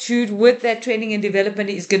attitude with that training and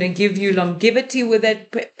development is going to give you longevity with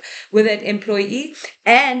that employee,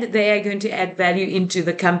 and they are going to add value into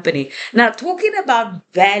the company. Now, talking about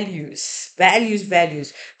values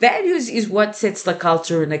is what sets the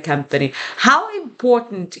culture in a company. How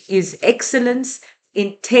important is excellence,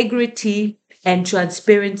 integrity, and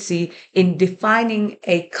transparency in defining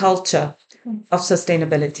a culture of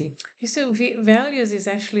sustainability? So values is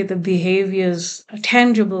actually the behaviors,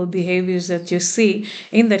 tangible behaviors that you see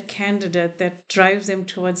in that candidate that drives them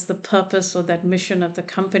towards the purpose or that mission of the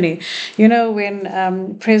company. You know,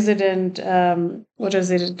 when President,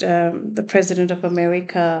 the President of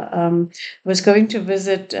America was going to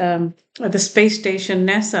visit the space station,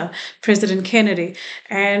 NASA, President Kennedy,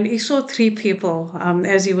 and he saw three people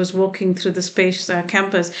as he was walking through the space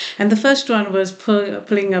campus. And the first one was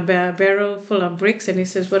pulling a barrel full of bricks, and he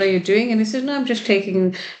says, "What are you doing?" And he says, "No, I'm just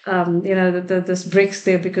taking, this bricks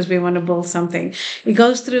there because we want to build something." He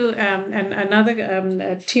goes through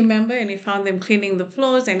another team member, and he found them cleaning the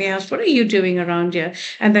floors, and he asked, "What are you doing around here?"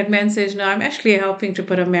 And that man says, "No, I'm actually helping to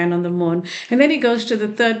put a man on the moon." And then he goes to the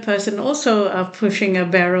third person, also pushing a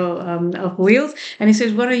barrel of wheels, and he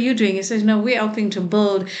says, "What are you doing?" He says, "No, we're helping to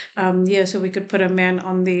build so we could put a man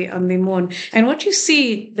on the moon." And what you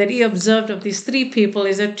see that he observed of these three people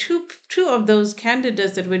is that two of those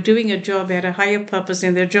candidates that were doing a job had a higher purpose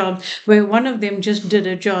in their job, where one of them just did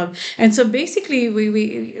a job. And so basically,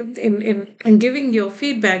 we in giving your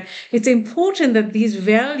feedback, it's important that these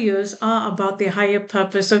values are about the higher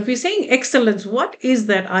purpose. So if we're saying excellence, what is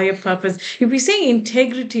that higher purpose? If we're saying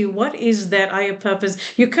integrity, what is that higher purpose?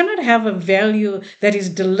 You cannot have a value that is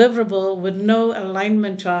deliverable with no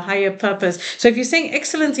alignment to a higher purpose. So if you're saying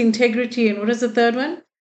excellence, integrity, and what is the third one?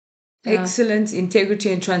 Excellence,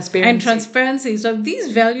 integrity, and transparency. And transparency. So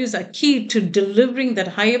these values are key to delivering that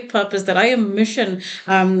higher purpose, that higher mission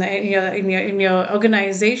in your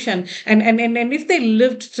organization. And if they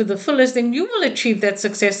lived to the fullest, then you will achieve that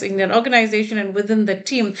success in your organization and within the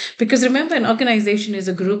team. Because remember, an organization is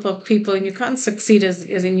a group of people, and you can't succeed as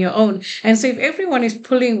in your own. And so if everyone is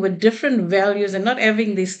pulling with different values and not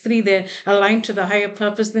having these three there aligned to the higher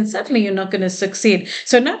purpose, then certainly you're not going to succeed.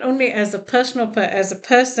 So not only as a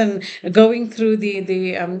person going through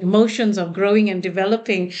the motions of growing and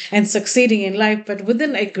developing and succeeding in life, but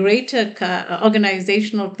within a greater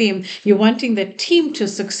organizational theme, you're wanting the team to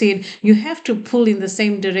succeed. You have to pull in the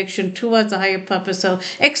same direction towards a higher purpose. So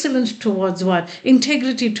excellence towards what?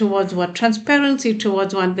 Integrity towards what? Transparency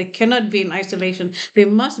towards what? They cannot be in isolation. There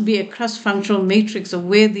must be a cross-functional matrix of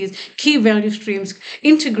where these key value streams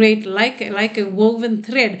integrate like a woven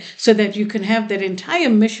thread, so that you can have that entire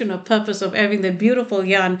mission or purpose of having the beautiful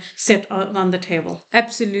yarn set on the table.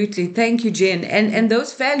 Absolutely. Thank you, Jen. And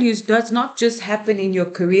those values does not just happen in your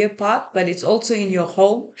career path, but it's also in your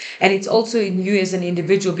home, and it's also in you as an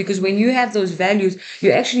individual, because when you have those values,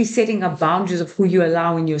 you're actually setting up boundaries of who you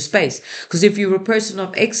allow in your space. Because if you're a person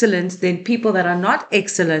of excellence, then people that are not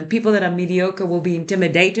excellent, people that are mediocre, will be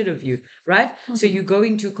intimidated of you, right? Mm-hmm. So you go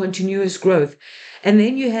into continuous growth. And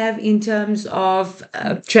then you have, in terms of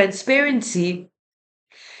transparency,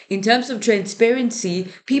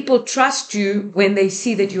 people trust you when they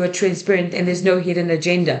see that you are transparent and there's no hidden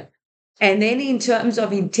agenda. And then in terms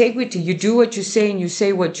of integrity, you do what you say and you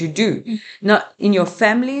say what you do. Not in your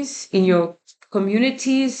families, in your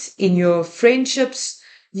communities, in your friendships.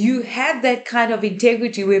 You have that kind of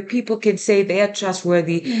integrity where people can say they are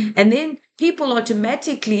trustworthy. And then people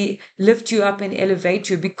automatically lift you up and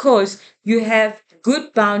elevate you, because you have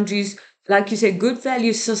good boundaries, like you said, good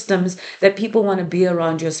value systems that people want to be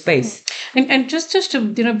around your space. And just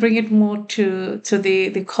to bring it more to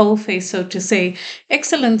the coal face, so to say,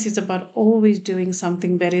 excellence is about always doing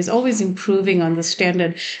something better, is always improving on the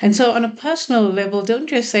standard. And so on a personal level, don't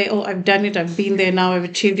just say, oh, I've done it, I've been there now, I've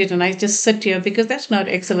achieved it, and I just sit here, because that's not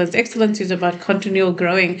excellence. Excellence is about continual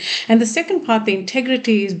growing. And the second part, the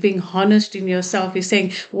integrity, is being honest in yourself, is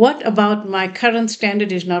saying, what about my current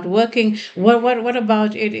standard is not working? What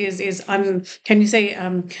about it is not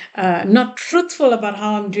truthful about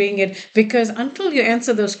how I'm doing it? Because until you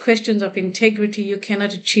answer those questions of integrity, you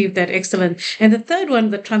cannot achieve that excellence. And the third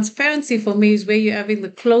one, the transparency, for me, is where you're having the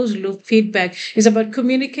closed loop feedback, is about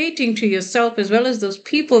communicating to yourself as well as those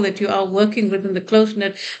people that you are working with in the close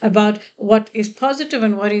knit about what is positive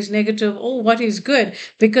and what is negative, or what is good.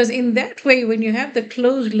 Because in that way, when you have the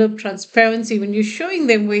closed loop transparency, when you're showing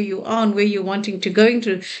them where you are and where you're wanting to go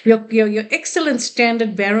into, your excellent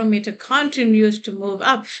standard barometer continues to move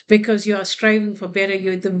up, because you are striving for better.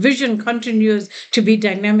 The vision continues to be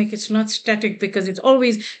dynamic. It's not static, because it's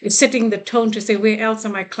setting the tone to say, where else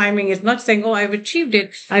am I climbing? It's not saying, oh, I've achieved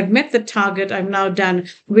it, I've met the target, I'm now done.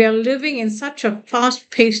 We are living in such a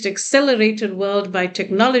fast-paced, accelerated world by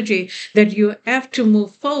technology that you have to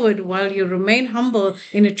move forward while you remain humble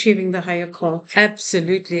in achieving the higher call.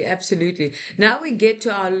 Absolutely, absolutely. Now we get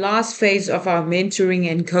to our last phase of our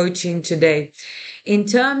mentoring and coaching today. In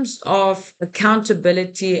terms of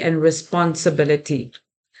accountability and responsibility,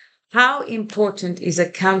 how important is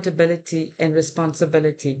accountability and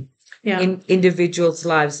responsibility in individuals'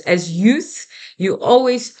 lives? As youth, a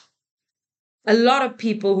lot of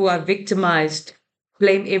people who are victimized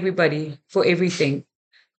blame everybody for everything.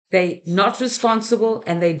 They're not responsible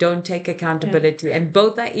and they don't take accountability. Yeah. And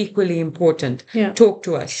both are equally important. Yeah. Talk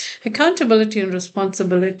to us. Accountability and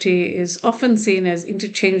responsibility is often seen as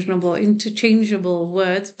interchangeable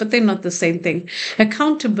words, but they're not the same thing.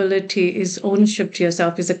 Accountability is ownership to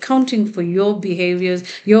yourself, is accounting for your behaviors,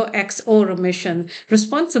 your acts or omission.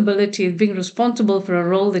 Responsibility is being responsible for a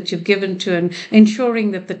role that you've given to and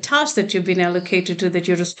ensuring that the task that you've been allocated to, that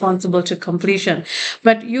you're responsible to completion.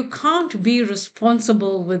 But you can't be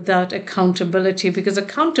responsible without accountability, because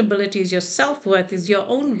accountability is your self-worth, is your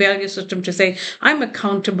own value system to say, I'm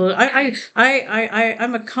accountable.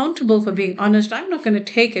 I'm accountable for being honest. I'm not going to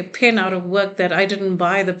take a pen out of work that I didn't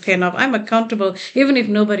buy the pen of. I'm accountable, even if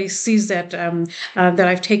nobody sees that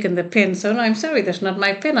I've taken the pen. So no, I'm sorry, that's not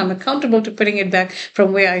my pen. I'm accountable to putting it back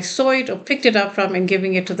from where I saw it or picked it up from and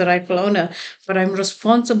giving it to the rightful owner. But I'm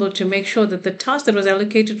responsible to make sure that the task that was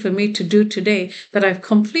allocated for me to do today, that I've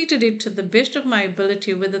completed it to the best of my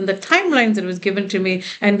ability within the timelines that was given to me,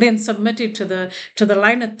 and then submitted to the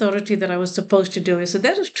line authority that I was supposed to do it. So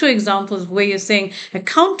that is two examples where you're saying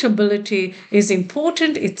accountability is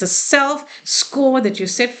important. It's a self score that you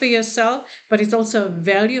set for yourself, but it's also a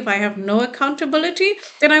value. If I have no accountability,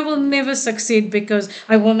 then I will never succeed, because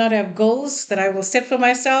I will not have goals that I will set for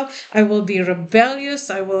myself. I will be rebellious.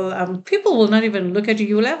 People will not even look at you.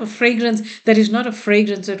 You will have a fragrance that is not a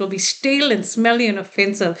fragrance. It will be stale and smelly and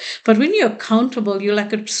offensive. But when you're accountable, you're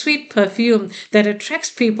like a a sweet perfume that attracts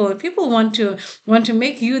people. People want to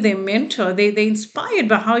make you their mentor. They're inspired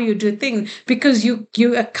by how you do things because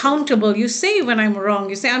you're accountable. You say when I'm wrong.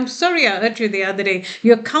 You say, I'm sorry I hurt you the other day.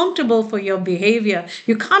 You're accountable for your behavior.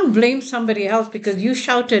 You can't blame somebody else because you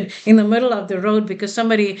shouted in the middle of the road because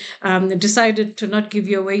somebody decided to not give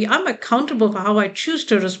you away. I'm accountable for how I choose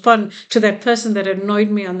to respond to that person that annoyed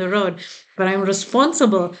me on the road. But I'm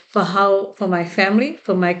responsible for my family,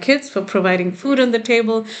 for my kids, for providing food on the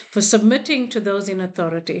table, for submitting to those in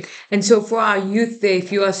authority. And so for our youth there,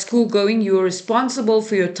 if you are school going, you are responsible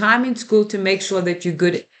for your time in school to make sure that you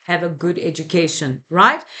have a good education,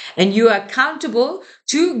 right? And you are accountable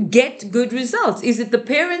to get good results. Is it the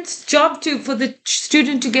parent's job for the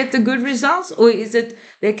student to get the good results, or is it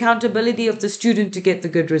the accountability of the student to get the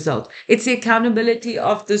good results? It's the accountability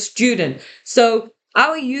of the student. So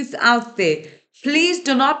our youth out there, please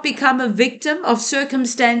do not become a victim of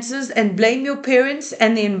circumstances and blame your parents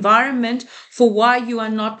and the environment for why you are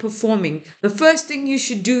not performing. The first thing you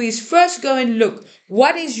should do is first go and look,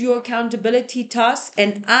 what is your accountability task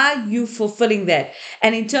and are you fulfilling that?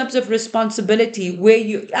 And in terms of responsibility, where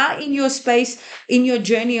you are in your space, in your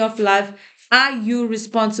journey of life, are you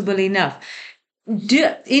responsible enough?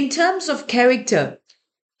 In terms of character,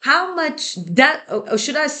 how much or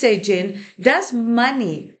should I say, Jen, does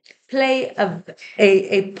money play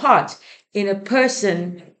a part in a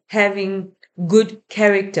person having good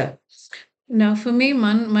character? Now, for me,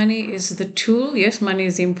 money is the tool. Yes, money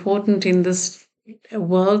is important in this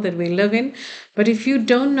world that we live in. But if you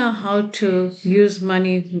don't know how to use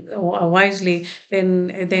money wisely,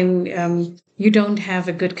 then you don't have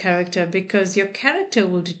a good character, because your character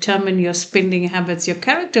will determine your spending habits. Your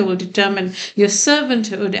character will determine your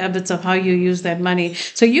servanthood habits of how you use that money.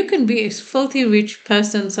 So you can be a filthy rich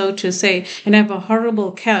person, so to say, and have a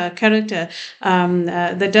horrible character.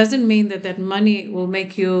 That doesn't mean that money will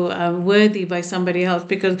make you worthy by somebody else,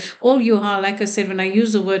 because all you are, like I said, when I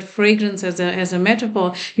use the word fragrance as a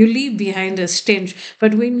metaphor, you leave behind a stench.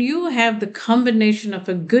 But when you have the combination of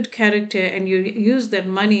a good character and you use that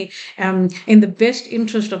money in the best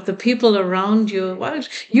interest of the people around you, well,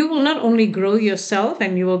 you will not only grow yourself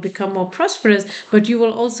and you will become more prosperous, but you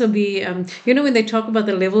will also be, when they talk about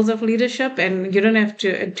the levels of leadership, and you don't have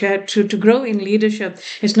to grow in leadership.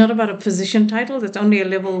 It's not about a position title. That's only a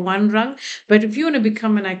level 1 rung. But if you want to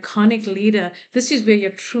become an iconic leader, this is where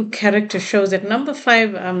your true character shows. At number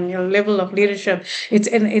 5 level of leadership,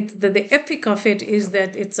 the epic of it is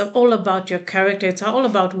that it's all about your character. It's all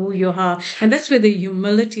about who you are. And that's where the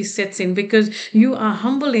humility sets in, because you are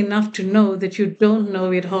humble enough to know that you don't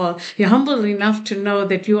know it all. You're humble enough to know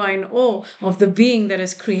that you are in awe of the being that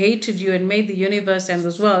has created you and made the universe and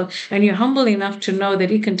this world. And you're humble enough to know that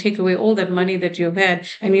he can take away all that money that you've had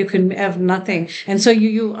and you can have nothing. And so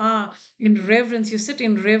you are in reverence. You sit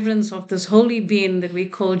in reverence of this holy being that we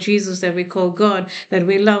call Jesus, that we call God, that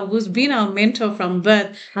we love, who's been our mentor from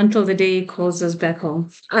birth until the day he calls us back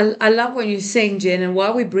home. I love what you're saying, Jen. And why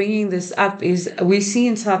we're bringing this up is we see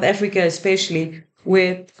in South Africa, especially,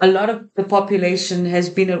 where a lot of the population has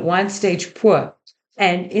been at one stage poor.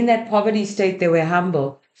 And in that poverty state, they were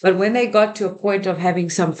humble. But when they got to a point of having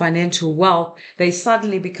some financial wealth, they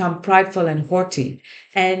suddenly become prideful and haughty.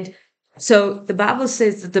 And so the Bible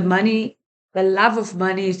says that the love of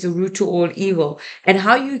money is the root to all evil. And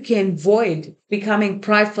how you can avoid becoming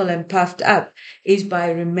prideful and puffed up is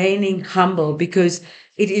by remaining humble, because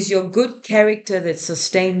it is your good character that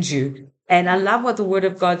sustains you. And I love what the Word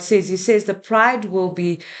of God says. He says the pride will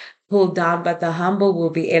be pulled down, but the humble will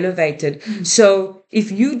be elevated. Mm-hmm. So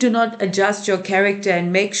if you do not adjust your character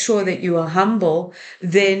and make sure that you are humble,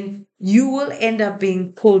 then you will end up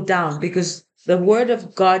being pulled down, because the Word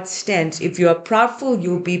of God stands. If you are proudful,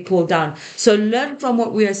 you'll be pulled down. So learn from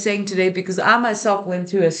what we are saying today, because I myself went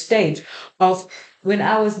through a stage of when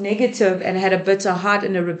I was negative and had a bitter heart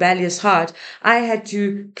and a rebellious heart. I had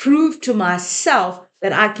to prove to myself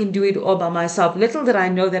that I can do it all by myself. Little did I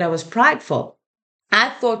know that I was prideful. I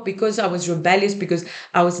thought because I was rebellious, because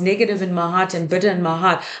I was negative in my heart and bitter in my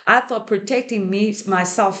heart, I thought protecting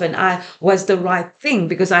myself and I was the right thing,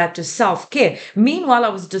 because I had to self-care. Meanwhile, I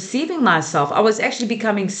was deceiving myself. I was actually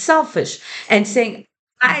becoming selfish and saying,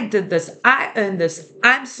 I did this, I earned this,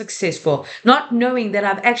 I'm successful, not knowing that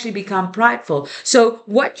I've actually become prideful. So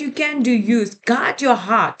what you can do, youth, guard your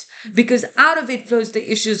heart, because out of it flows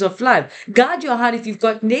the issues of life. Guard your heart. If you've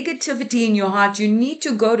got negativity in your heart, you need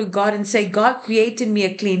to go to God and say, God created me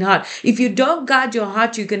a clean heart. If you don't guard your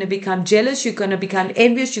heart, you're going to become jealous, you're going to become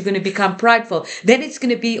envious, you're going to become prideful. Then it's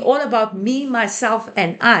going to be all about me, myself,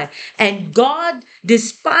 and I. And God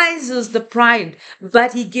despises the pride,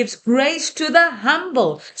 but he gives grace to the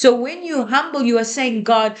humble. So when you humble, you are saying,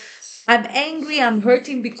 God, I'm angry, I'm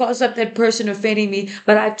hurting because of that person offending me,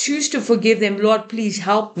 but I choose to forgive them. Lord, please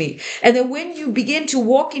help me. And then when you begin to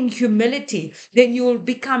walk in humility, then you will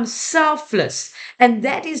become selfless. And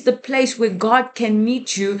that is the place where God can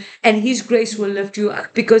meet you and his grace will lift you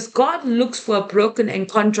up, because God looks for a broken and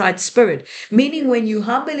contrite spirit. Meaning when you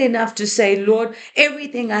humble enough to say, Lord,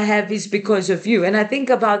 everything I have is because of you. And I think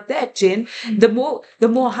about that, Jen, the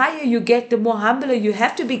more higher you get, the more humbler you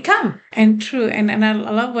have to become. And true, and I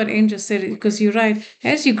love what Angel said, because you're right.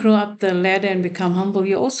 As you grow up the ladder and become humble,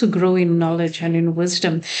 you also grow in knowledge and in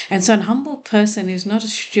wisdom. And so, an humble person is not a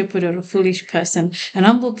stupid or a foolish person. An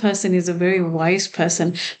humble person is a very wise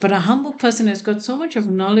person. But a humble person has got so much of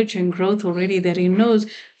knowledge and growth already that he knows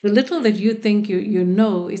the little that you think you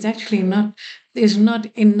know is not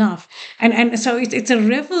enough. And so it's a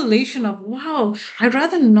revelation of, wow, I'd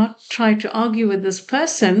rather not try to argue with this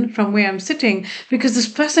person from where I'm sitting, because this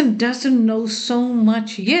person doesn't know so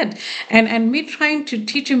much yet. And me trying to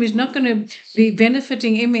teach him is not going to be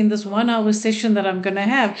benefiting him in this 1 hour session that I'm going to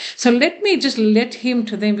have. So let me just let him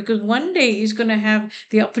to them, because one day he's going to have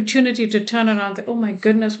the opportunity to turn around and say, oh my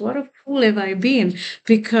goodness, what a fool have I been?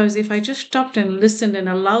 Because if I just stopped and listened and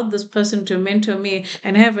allowed this person to mentor me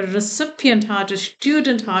and have a recipient heart, a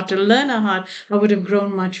student heart, a learner heart, I would have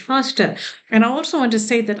grown much faster. And I also want to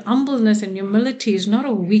say that humbleness and humility is not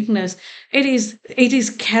a weakness. It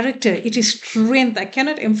is character. It is strength. I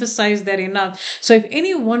cannot emphasize that enough. So if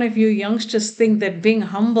any one of you youngsters think that being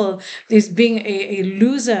humble is being a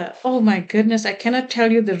loser, oh my goodness, I cannot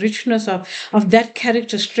tell you the richness of that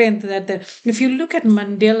character strength. If you look at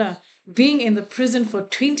Mandela, being in the prison for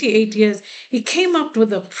 28 years, he came out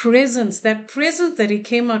with a presence. That presence that he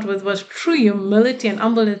came out with was true humility and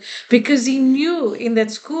humbleness, because he knew in that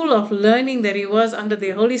school of learning that he was under the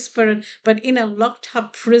Holy Spirit, but in a locked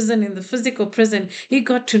up prison, in the physical prison, he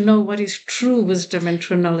got to know what is true wisdom and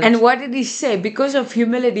true knowledge. And what did he say? Because of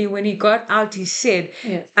humility, when he got out, he said,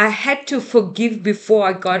 Yes. I had to forgive before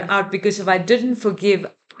I got out, because if I didn't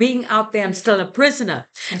forgive, being out there, I'm still a prisoner.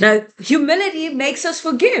 Now, humility makes us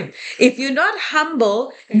forgive. If you're not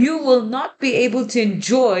humble, you will not be able to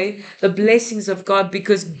enjoy the blessings of God,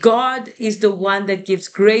 because God is the one that gives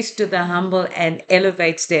grace to the humble and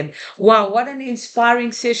elevates them. Wow, what an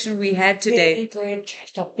inspiring session we had today.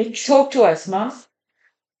 Talk to us, Mom.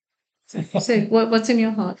 So what's in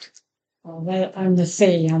your heart? Well, I'm the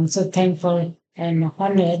same. I'm so thankful and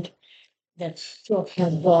honored that two of my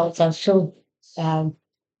girls are so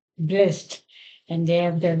blessed, and they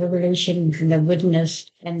have the revelation and the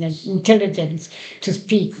witness and the intelligence to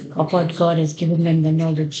speak of what God has given them, the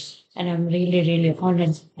knowledge. And I'm really, really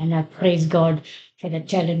honored, and I praise God for the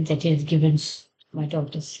talent that He has given my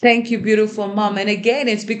daughters. Thank you, beautiful mom. And again,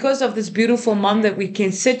 it's because of this beautiful mom that we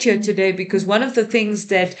can sit here today, because one of the things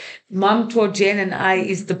that mom taught Jen and I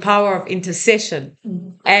is the power of intercession.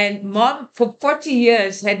 And mom, for 40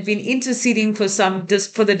 years, had been interceding for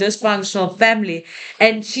the dysfunctional family.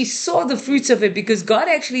 And she saw the fruits of it, because God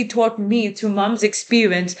actually taught me through mom's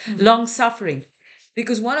experience, long suffering.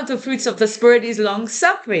 Because one of the fruits of the Spirit is long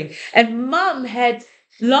suffering. And mom had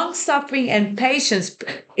long suffering and patience,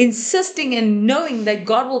 insisting and knowing that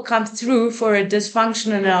God will come through for a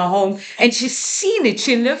dysfunction in our home. And she's seen it.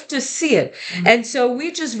 She lived to see it. And so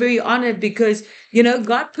we're just very honored, because,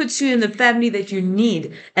 God puts you in the family that you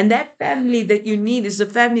need. And that family that you need is the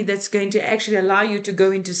family that's going to actually allow you to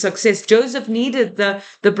go into success. Joseph needed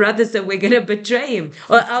the brothers that were going to betray him,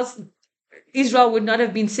 or else Israel would not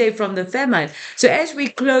have been saved from the famine. So as we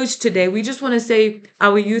close today, we just want to say,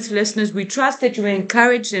 our youth listeners, we trust that you were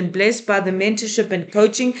encouraged and blessed by the mentorship and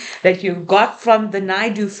coaching that you got from the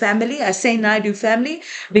Naidu family. I say Naidu family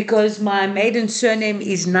because my maiden surname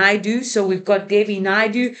is Naidu. So we've got Devi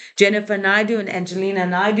Naidu, Jennifer Naidu, and Angelina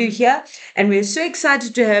Naidu here. And we're so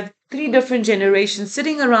excited to have 3 different generations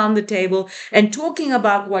sitting around the table and talking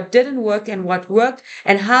about what didn't work and what worked,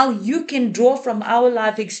 and how you can draw from our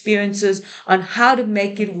life experiences on how to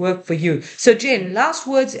make it work for you. So Jen, last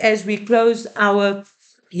words as we close our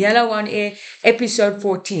YALO on Air episode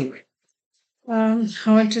 14. I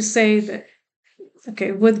want to say that,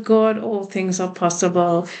 okay, with God, all things are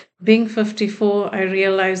possible. Being 54, I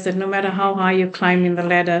realized that no matter how high you climb in the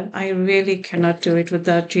ladder, I really cannot do it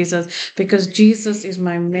without Jesus, because Jesus is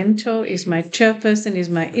my mentor, is my chairperson, is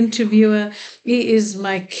my interviewer. He is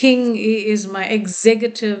my king. He is my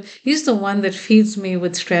executive. He's the one that feeds me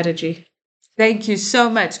with strategy. Thank you so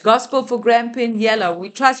much. Gospel for Grandpa in Yellow. We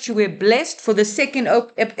trust you were blessed for the second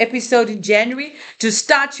episode in January to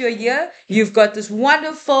start your year. You've got this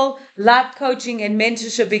wonderful life coaching and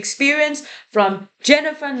mentorship experience from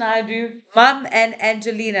Jennifer Naidu, Mom, and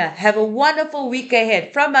Angelina. Have a wonderful week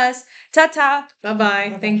ahead. From us, ta ta. Bye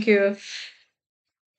bye. Thank you.